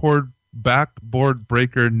backboard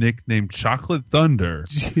breaker nicknamed Chocolate Thunder,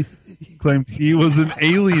 claimed he was an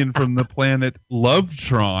alien from the planet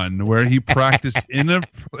Lovetron, where he practiced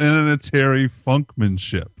inanitary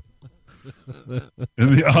funkmanship.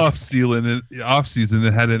 In the off season,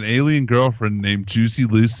 it had an alien girlfriend named Juicy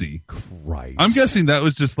Lucy. Christ. I'm guessing that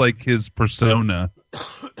was just like his persona.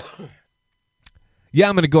 Yeah,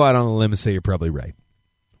 I'm going to go out on a limb and say you're probably right.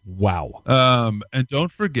 Wow. And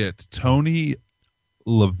don't forget Tony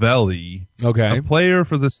Lavelli, okay, a player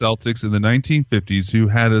for the Celtics in the 1950s who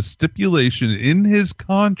had a stipulation in his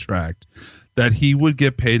contract that he would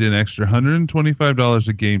get paid an extra $125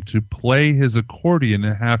 a game to play his accordion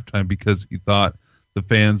at halftime because he thought the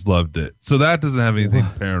fans loved it. So that doesn't have anything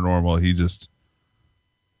paranormal. He just...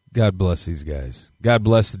 God bless these guys. God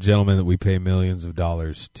bless the gentlemen that we pay millions of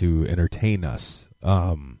dollars to entertain us.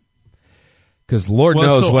 Because Lord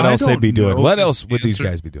knows what else they'd be doing. What else would these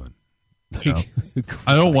guys be doing? No.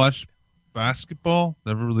 I don't watch basketball.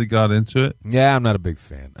 Never really got into it. Yeah, I'm not a big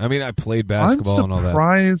fan. I mean, I played basketball and all that. I'm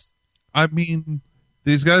surprised. I mean,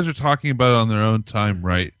 these guys are talking about it on their own time,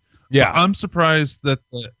 right? Yeah. But I'm surprised that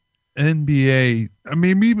the NBA, I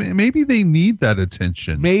mean, maybe they need that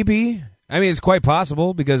attention. Maybe. I mean, it's quite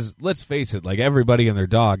possible because let's face it, like everybody and their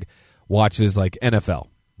dog watches like NFL,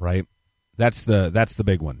 right? That's the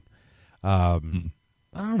big one. I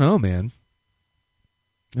don't know, man.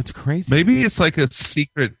 It's crazy. Maybe it's like a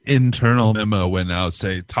secret internal memo went out,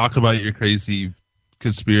 say, talk about your crazy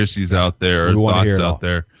conspiracies out there or thoughts out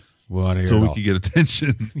there. We want to hear so it we all. can get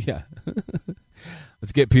attention. Yeah.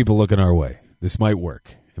 Let's get people looking our way. This might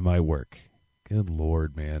work. It might work. Good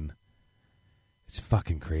Lord, man. It's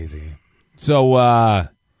fucking crazy. So,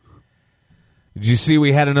 did you see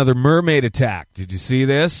we had another mermaid attack? Did you see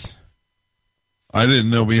this? I didn't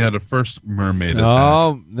know we had a first mermaid attack.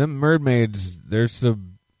 Oh, them mermaids, they're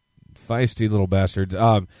some feisty little bastards.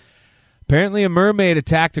 Apparently a mermaid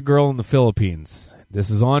attacked a girl in the Philippines. This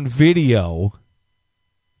is on video.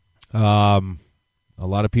 A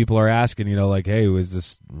lot of people are asking, like, hey, is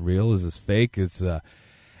this real? Is this fake? It's an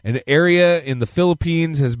area in the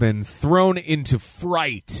Philippines has been thrown into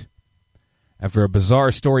fright after a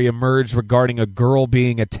bizarre story emerged regarding a girl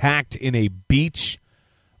being attacked in a beach,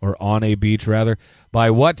 or on a beach, rather,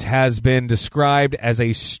 by what has been described as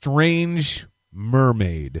a strange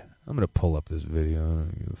mermaid. I'm going to pull up this video. I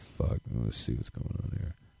don't give a fuck. I'm going to see what's going on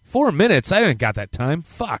here. 4 minutes? I didn't got that time.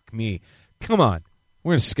 Fuck me. Come on.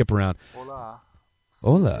 We're going to skip around. Hola.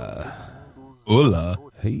 Hola.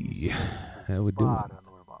 Hey. How we doing?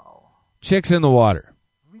 Chicks in the water.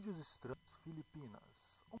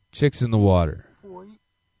 Chicks in the water.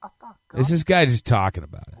 Is this guy just talking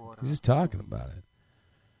about it? He's just talking about it.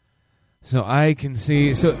 So I can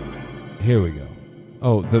see. So here we go.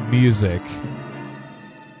 Oh, the music.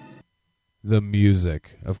 The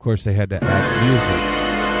music. Of course, they had to add music.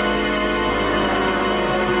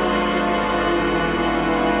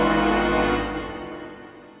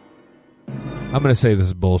 I'm going to say this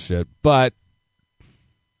is bullshit, but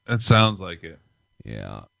it sounds like it.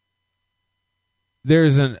 Yeah.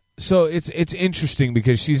 So it's interesting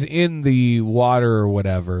because she's in the water or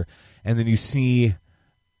whatever, and then you see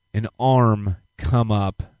an arm come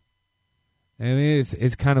up. I mean,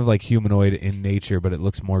 it's kind of like humanoid in nature, but it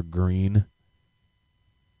looks more green.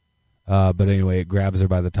 But anyway, it grabs her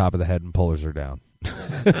by the top of the head and pulls her down.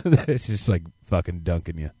 It's just like fucking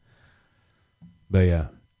dunking you. But yeah.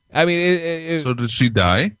 I mean, so did she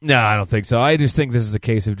die? No, I don't think so. I just think this is a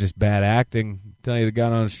case of just bad acting. Tell you the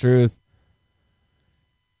God honest truth.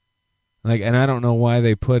 Like, and I don't know why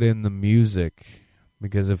they put in the music,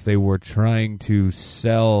 because if they were trying to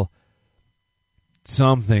sell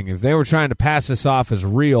something, if they were trying to pass this off as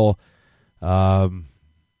real, I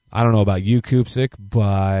don't know about you, Koopsik,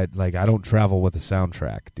 but like I don't travel with a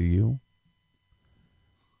soundtrack. Do you?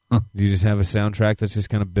 Do you just have a soundtrack that's just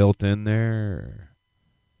kind of built in there?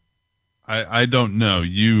 I don't know.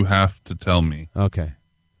 You have to tell me. Okay.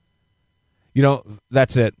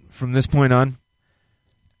 That's it. From this point on,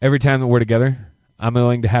 every time that we're together, I'm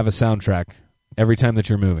willing to have a soundtrack. Every time that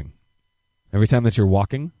you're moving. Every time that you're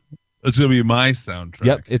walking. It's going to be my soundtrack.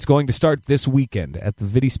 Yep. It's going to start this weekend at the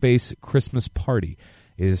VidiSpace Christmas party.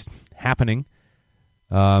 It is happening.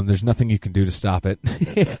 There's nothing you can do to stop it.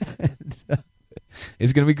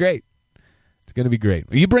 It's going to be great. It's going to be great.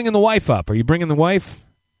 Are you bringing the wife up? Are you bringing the wife?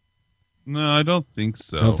 No, I don't think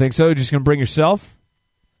so. Don't think so? You're just going to bring yourself?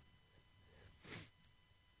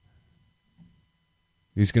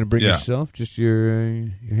 You're just going to bring yourself? Just your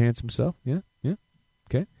handsome self? Yeah? Yeah?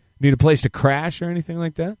 Okay. Need a place to crash or anything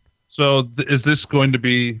like that? So is this going to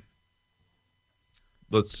be...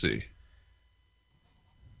 Let's see.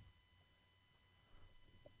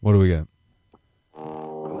 What do we got?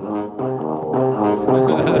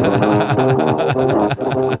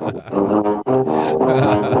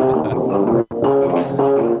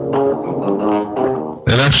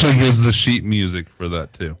 It actually gives the sheet music for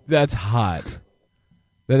that too. That's hot.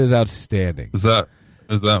 That is outstanding. Is that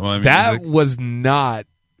my music? That was not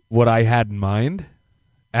what I had in mind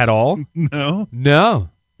at all. No,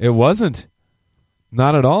 it wasn't.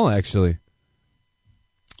 Not at all, actually.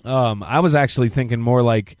 I was actually thinking more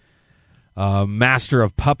like Master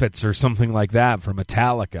of Puppets or something like that from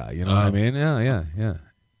Metallica. You know what I mean? Yeah.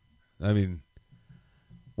 I mean,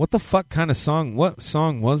 what the fuck kind of song? What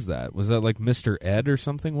song was that? Was that like Mr. Ed or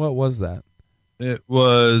something? What was that? It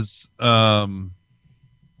was. Let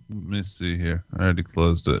me see here. I already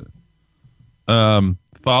closed it.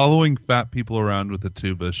 Following fat people around with a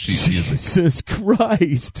tuba sheet music. Jesus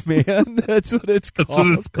Christ, man! That's what it's called. That's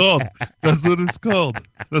what it's called. That's what it's called.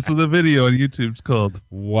 That's what the video on YouTube's called.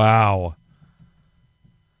 Wow,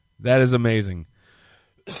 that is amazing.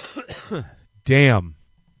 Damn,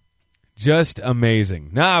 just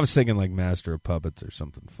amazing. Now I was thinking like Master of Puppets or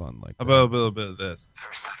something fun like that. How about a little bit of this?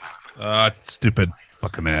 Stupid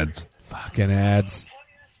fucking ads. Fucking ads.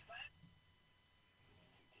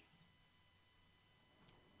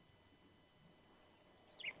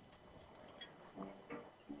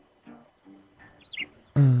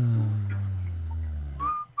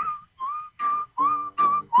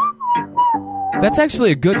 That's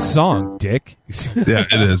actually a good song, Dick. Yeah,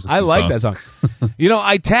 it is. I like that song. You know,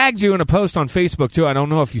 I tagged you in a post on Facebook, too. I don't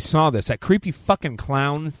know if you saw this. That creepy fucking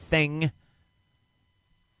clown thing.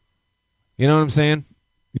 You know what I'm saying?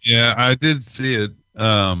 Yeah, I did see it.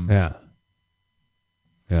 Yeah.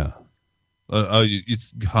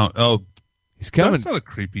 He's coming. That's not a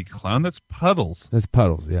creepy clown. That's Puddles. That's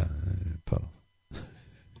Puddles, yeah. Puddles.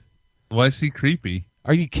 Why is he creepy?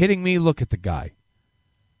 Are you kidding me? Look at the guy.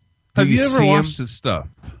 Have you ever watched his stuff?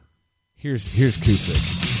 Here's Koopsik.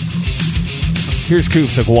 Here's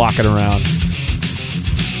Koopsik walking around.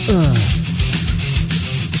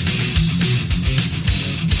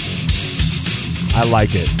 I like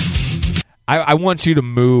it. I want you to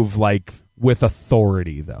move like with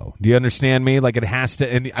authority, though. Do you understand me? Like it has to,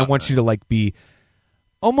 and I want you to like be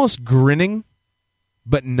almost grinning,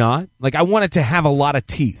 but not. Like I want it to have a lot of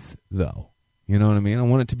teeth, though. You know what I mean? I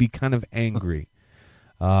want it to be kind of angry.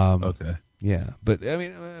 Okay. Yeah, but I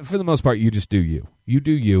mean, for the most part, you just do you. You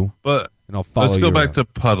do you. But and I'll follow. Let's go back around. to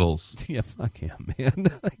Puddles. Yeah, fuck him, man.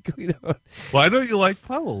 Like, why don't you like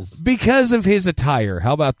Puddles? Because of his attire.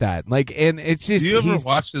 How about that? Like, and it's just. Do you ever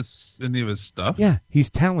watch any of his stuff? Yeah, he's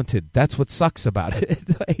talented. That's what sucks about it.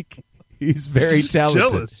 Like, he's very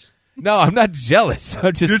talented. Jealous. No, I'm not jealous.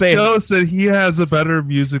 I'm just saying. You're jealous that he has a better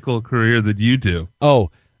musical career than you do. Oh,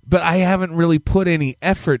 but I haven't really put any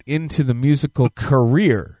effort into the musical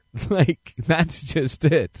career. Like, that's just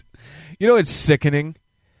it. You know, it's sickening.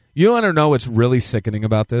 You want to know what's really sickening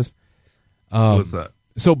about this? What's that?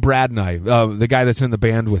 So Brad and I, the guy that's in the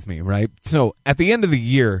band with me, right? So at the end of the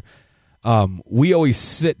year, we always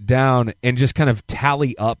sit down and just kind of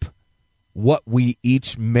tally up what we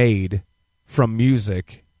each made from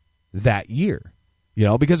music that year. You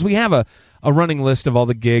know, because we have a running list of all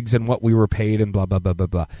the gigs and what we were paid and blah, blah, blah, blah,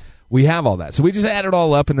 blah. We have all that. So we just add it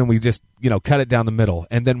all up and then we just, cut it down the middle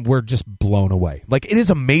and then we're just blown away. Like, it is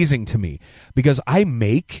amazing to me because I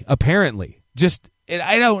make, apparently,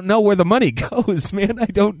 I don't know where the money goes, man. I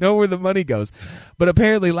don't know where the money goes. But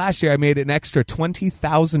apparently last year I made an extra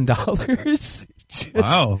 $20,000 just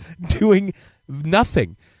doing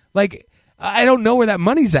nothing. Like, I don't know where that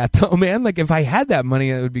money's at, though, man. Like, if I had that money,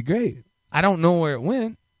 it would be great. I don't know where it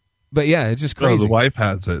went. But yeah, it's just crazy. Oh, the wife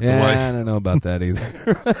has it. Yeah, I don't know about that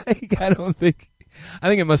either. Like, I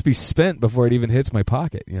think it must be spent before it even hits my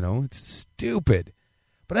pocket. It's stupid.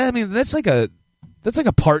 But I mean, that's like a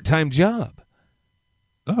part-time job.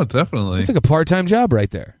 Oh, definitely. It's like a part-time job right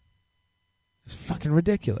there. It's fucking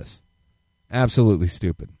ridiculous. Absolutely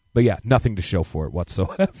stupid. But yeah, nothing to show for it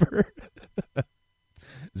whatsoever.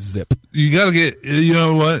 Zip. You got to get. You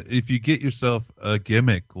know what? If you get yourself a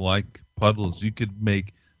gimmick like Puddles, you could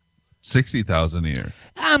make $60,000 a year.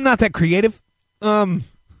 I'm not that creative.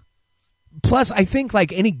 Plus, I think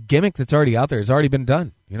like any gimmick that's already out there has already been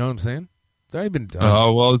done. You know what I'm saying? It's already been done.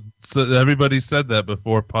 Oh, well, so everybody said that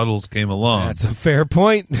before Puddles came along. That's a fair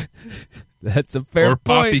point. That's a fair point.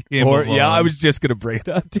 Poppy came along. Yeah, I was just gonna bring it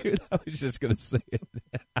up, dude. I was just gonna say it.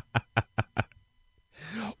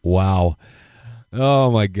 Wow. Oh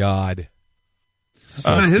my God.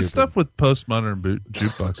 So his stuff with Postmodern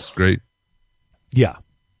Jukebox is great. Yeah.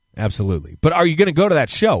 Absolutely. But are you going to go to that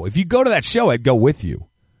show? If you go to that show, I'd go with you.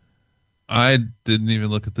 I didn't even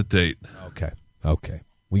look at the date. Okay.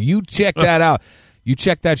 Well, you check that out. You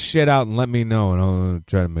check that shit out and let me know, and I'll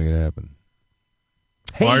try to make it happen.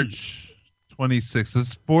 Hey. March 26th. This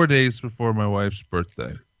is 4 days before my wife's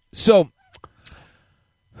birthday. So,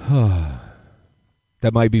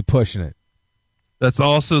 that might be pushing it. That's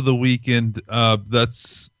also the weekend.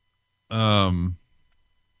 That's the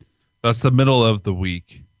middle of the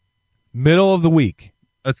week. Middle of the week.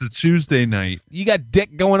 That's a Tuesday night. You got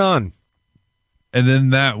dick going on. And then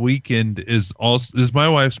that weekend is my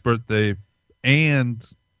wife's birthday and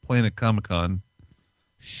Planet Comic-Con.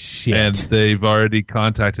 Shit. And they've already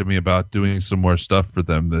contacted me about doing some more stuff for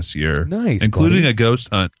them this year. Nice, including buddy. a ghost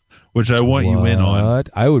hunt. which I want you in on.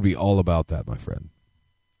 I would be all about that, my friend.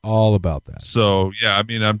 All about that. So, yeah, I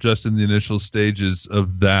mean, I'm just in the initial stages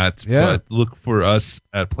of that. Yeah. But look for us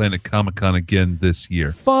at Planet Comic-Con again this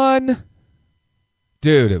year. Fun.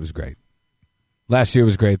 Dude, it was great. Last year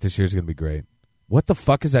was great. This year's going to be great. What the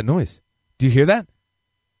fuck is that noise? Do you hear that?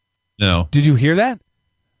 No. Did you hear that?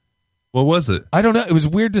 What was it? I don't know. It was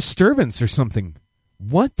weird disturbance or something.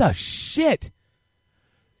 What the shit?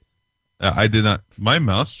 I did not. My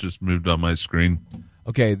mouse just moved on my screen.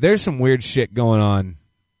 Okay, there's some weird shit going on.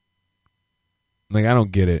 Like, I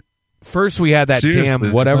don't get it. First, we had that Seriously,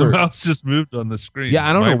 damn whatever. My mouse just moved on the screen. Yeah,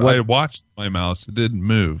 I don't know what. I watched my mouse. It didn't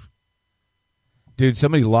move. Dude,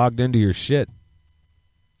 somebody logged into your shit.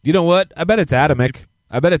 You know what? I bet it's Atomic.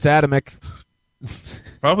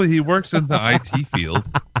 Probably he works in the IT field.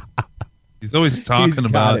 He's always talking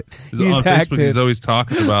about He's on hacked Facebook. He's always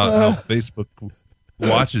talking about how Facebook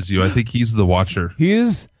watches you. I think he's the watcher. He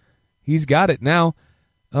is. He's got it now.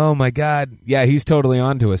 Oh my God. Yeah, he's totally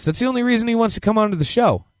on to us. That's the only reason he wants to come onto the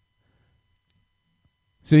show.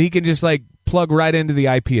 So he can just like plug right into the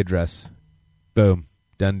IP address. Boom.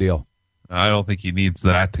 Done deal. I don't think he needs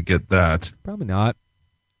that to get that. Probably not.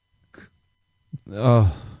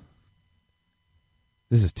 Oh.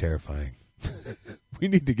 This is terrifying. We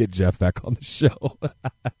need to get Jeff back on the show.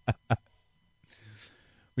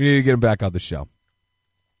 We need to get him back on the show.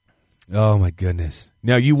 Oh, my goodness.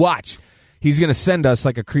 Now, you watch. He's going to send us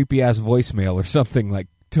like a creepy-ass voicemail or something, like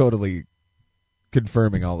totally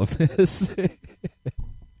confirming all of this.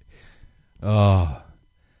 Oh.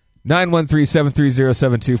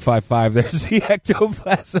 913-730-7255. There's the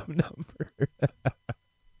Ectoplasm number.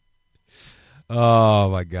 Oh,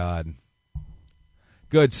 my God.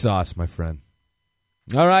 Good sauce, my friend.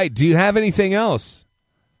 All right. Do you have anything else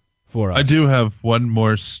for us? I do have one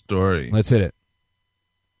more story. Let's hit it.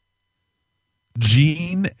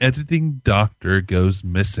 Gene editing doctor goes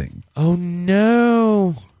missing. Oh,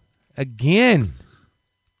 no. Again.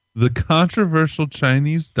 The controversial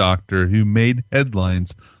Chinese doctor who made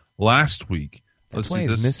headlines last week. That's Let's see, why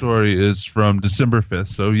he's this missing. Story is from December 5th.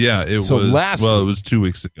 So, yeah, it was last week. It was 2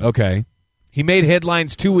 weeks ago. Okay. He made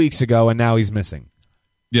headlines 2 weeks ago, and now he's missing.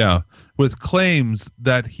 Yeah, with claims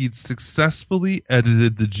that he'd successfully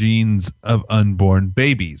edited the genes of unborn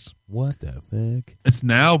babies. What the fuck? It's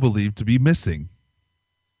now believed to be missing.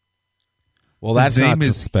 Well, that's His name not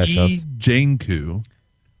is suspicious. He Jianku.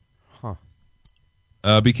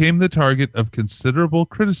 Became the target of considerable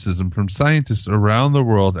criticism from scientists around the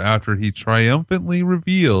world after he triumphantly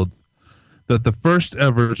revealed that the first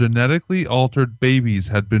ever genetically altered babies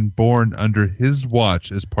had been born under his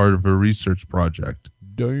watch as part of a research project.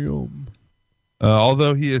 Damn.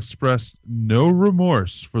 Although he expressed no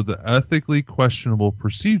remorse for the ethically questionable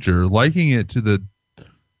procedure, likening it to the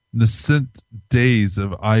nascent days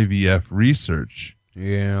of IVF research.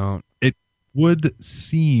 Yeah. It would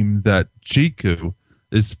seem that Jiku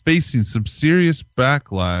is facing some serious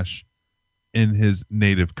backlash in his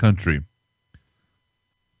native country.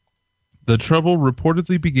 The trouble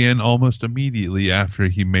reportedly began almost immediately after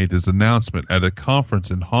he made his announcement at a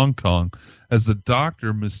conference in Hong Kong, as the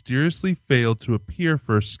doctor mysteriously failed to appear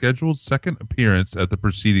for a scheduled second appearance at the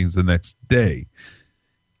proceedings the next day.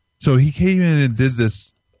 So he came in and did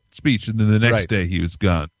this speech, and then the next day he was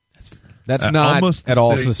gone. That's not at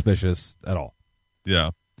all suspicious at all.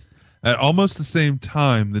 Yeah. At almost the same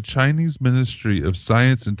time, the Chinese Ministry of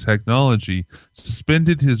Science and Technology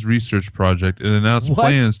suspended his research project and announced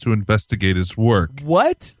plans to investigate his work.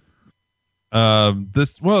 What? Imagine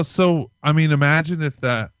if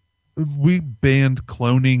that we banned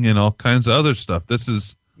cloning and all kinds of other stuff. This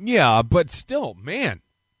is but still, man.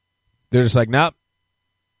 They're just like, nope.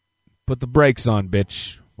 Put the brakes on,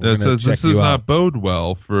 bitch. This does not bode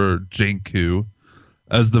well for Jianku,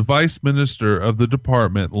 as the vice minister of the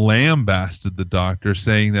department lambasted the doctor,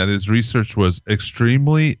 saying that his research was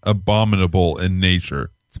extremely abominable in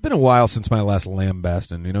nature. It's been a while since my last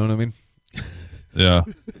lambasting, you know what I mean? Yeah.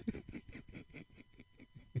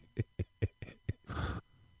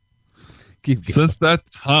 Since that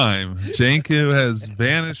time, Jianku has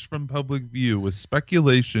vanished from public view, with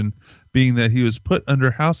speculation being that he was put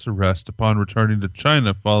under house arrest upon returning to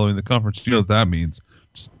China following the conference. You know what that means?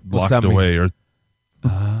 Just locked away.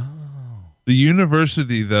 The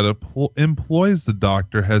university that employs the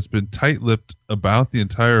doctor has been tight-lipped about the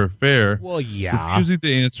entire affair, refusing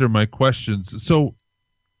to answer my questions. So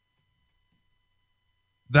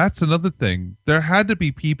that's another thing. There had to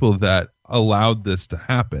be people that allowed this to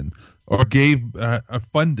happen or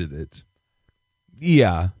funded it.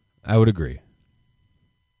 Yeah, I would agree.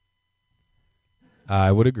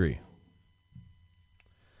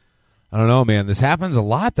 I don't know, man. This happens a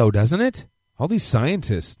lot, though, doesn't it? All these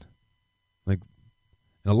scientists, like,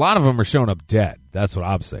 and a lot of them are showing up dead. That's what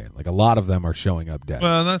I'm saying. Like, a lot of them are showing up dead.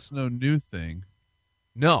 Well, that's no new thing.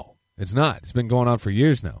 No, it's not. It's been going on for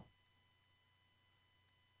years now.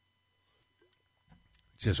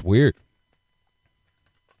 It's just weird.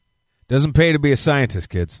 Doesn't pay to be a scientist,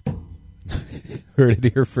 kids. Heard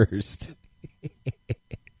it here first.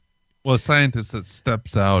 Well, a scientist that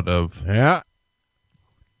steps out of... Yeah.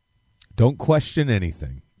 Don't question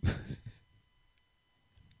anything.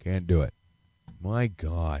 Can't do it. My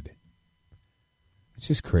God. It's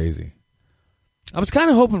just crazy. I was kind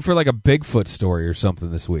of hoping for like a Bigfoot story or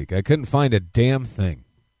something this week. I couldn't find a damn thing.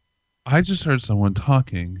 I just heard someone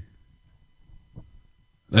talking.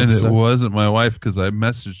 And it wasn't my wife because I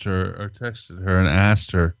messaged her or texted her and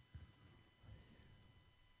asked her.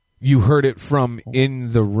 You heard it from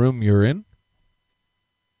in the room you're in?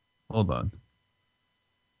 Hold on.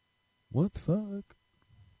 What the fuck?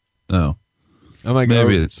 No. Oh my God.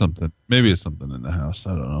 Maybe it's something. Maybe it's something in the house. I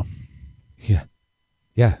don't know. Yeah.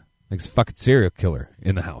 Yeah. Like a fucking serial killer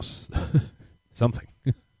in the house. Something.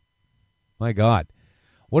 My God.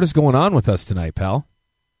 What is going on with us tonight, pal?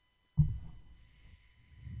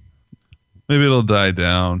 Maybe it'll die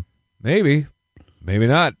down. Maybe. Maybe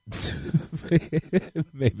not.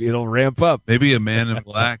 Maybe it'll ramp up. Maybe a man in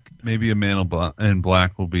black. Maybe a man in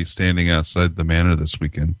black will be standing outside the manor this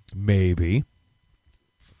weekend. Maybe.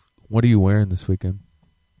 What are you wearing this weekend?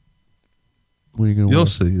 What are you going to wear? You'll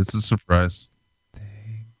see. It's a surprise.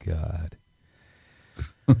 Thank God.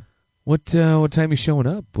 What time you showing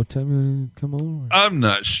up? What time you come over? I'm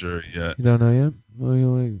not sure yet. You don't know yet?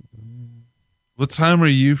 What time are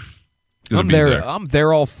you? I'm there. I'm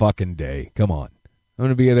there all fucking day. Come on. I'm going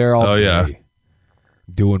to be there all day. Yeah.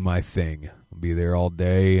 Doing my thing. I'll be there all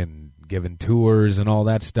day and giving tours and all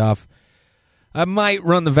that stuff. I might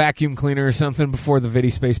run the vacuum cleaner or something before the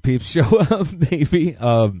Viddy Space peeps show up, maybe.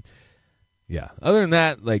 Yeah. Other than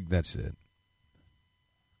that, like, that's it.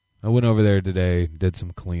 I went over there today, did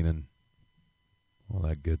some cleaning. All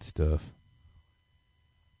that good stuff.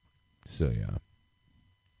 So, yeah.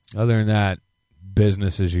 Other than that,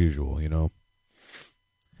 business as usual, you know.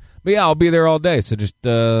 But yeah, I'll be there all day, so just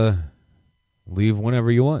leave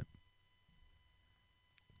whenever you want.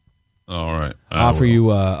 All right. Offer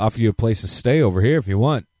you a place to stay over here if you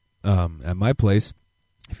want. At my place,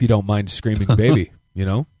 if you don't mind screaming baby, you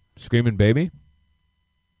know? Screaming baby.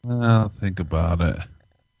 I'll think about it.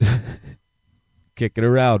 Kick it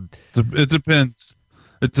around. It depends.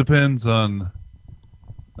 It depends on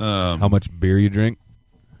how much beer you drink.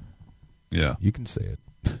 Yeah. You can say it.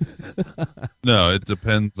 No, it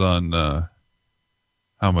depends on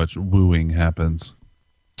how much wooing happens.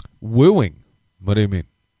 Wooing? What do you mean?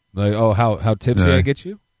 Like, oh, how tipsy I get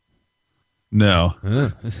you? No.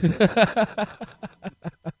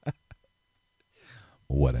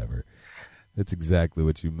 Whatever. That's exactly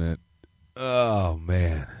what you meant. Oh,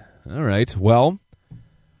 man. All right. Well,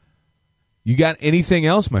 you got anything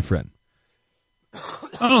else, my friend?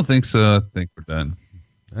 I don't think so. I think we're done.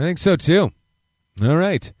 I think so, too. All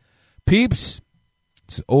right. Peeps,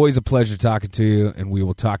 it's always a pleasure talking to you, and we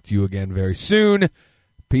will talk to you again very soon.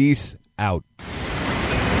 Peace out.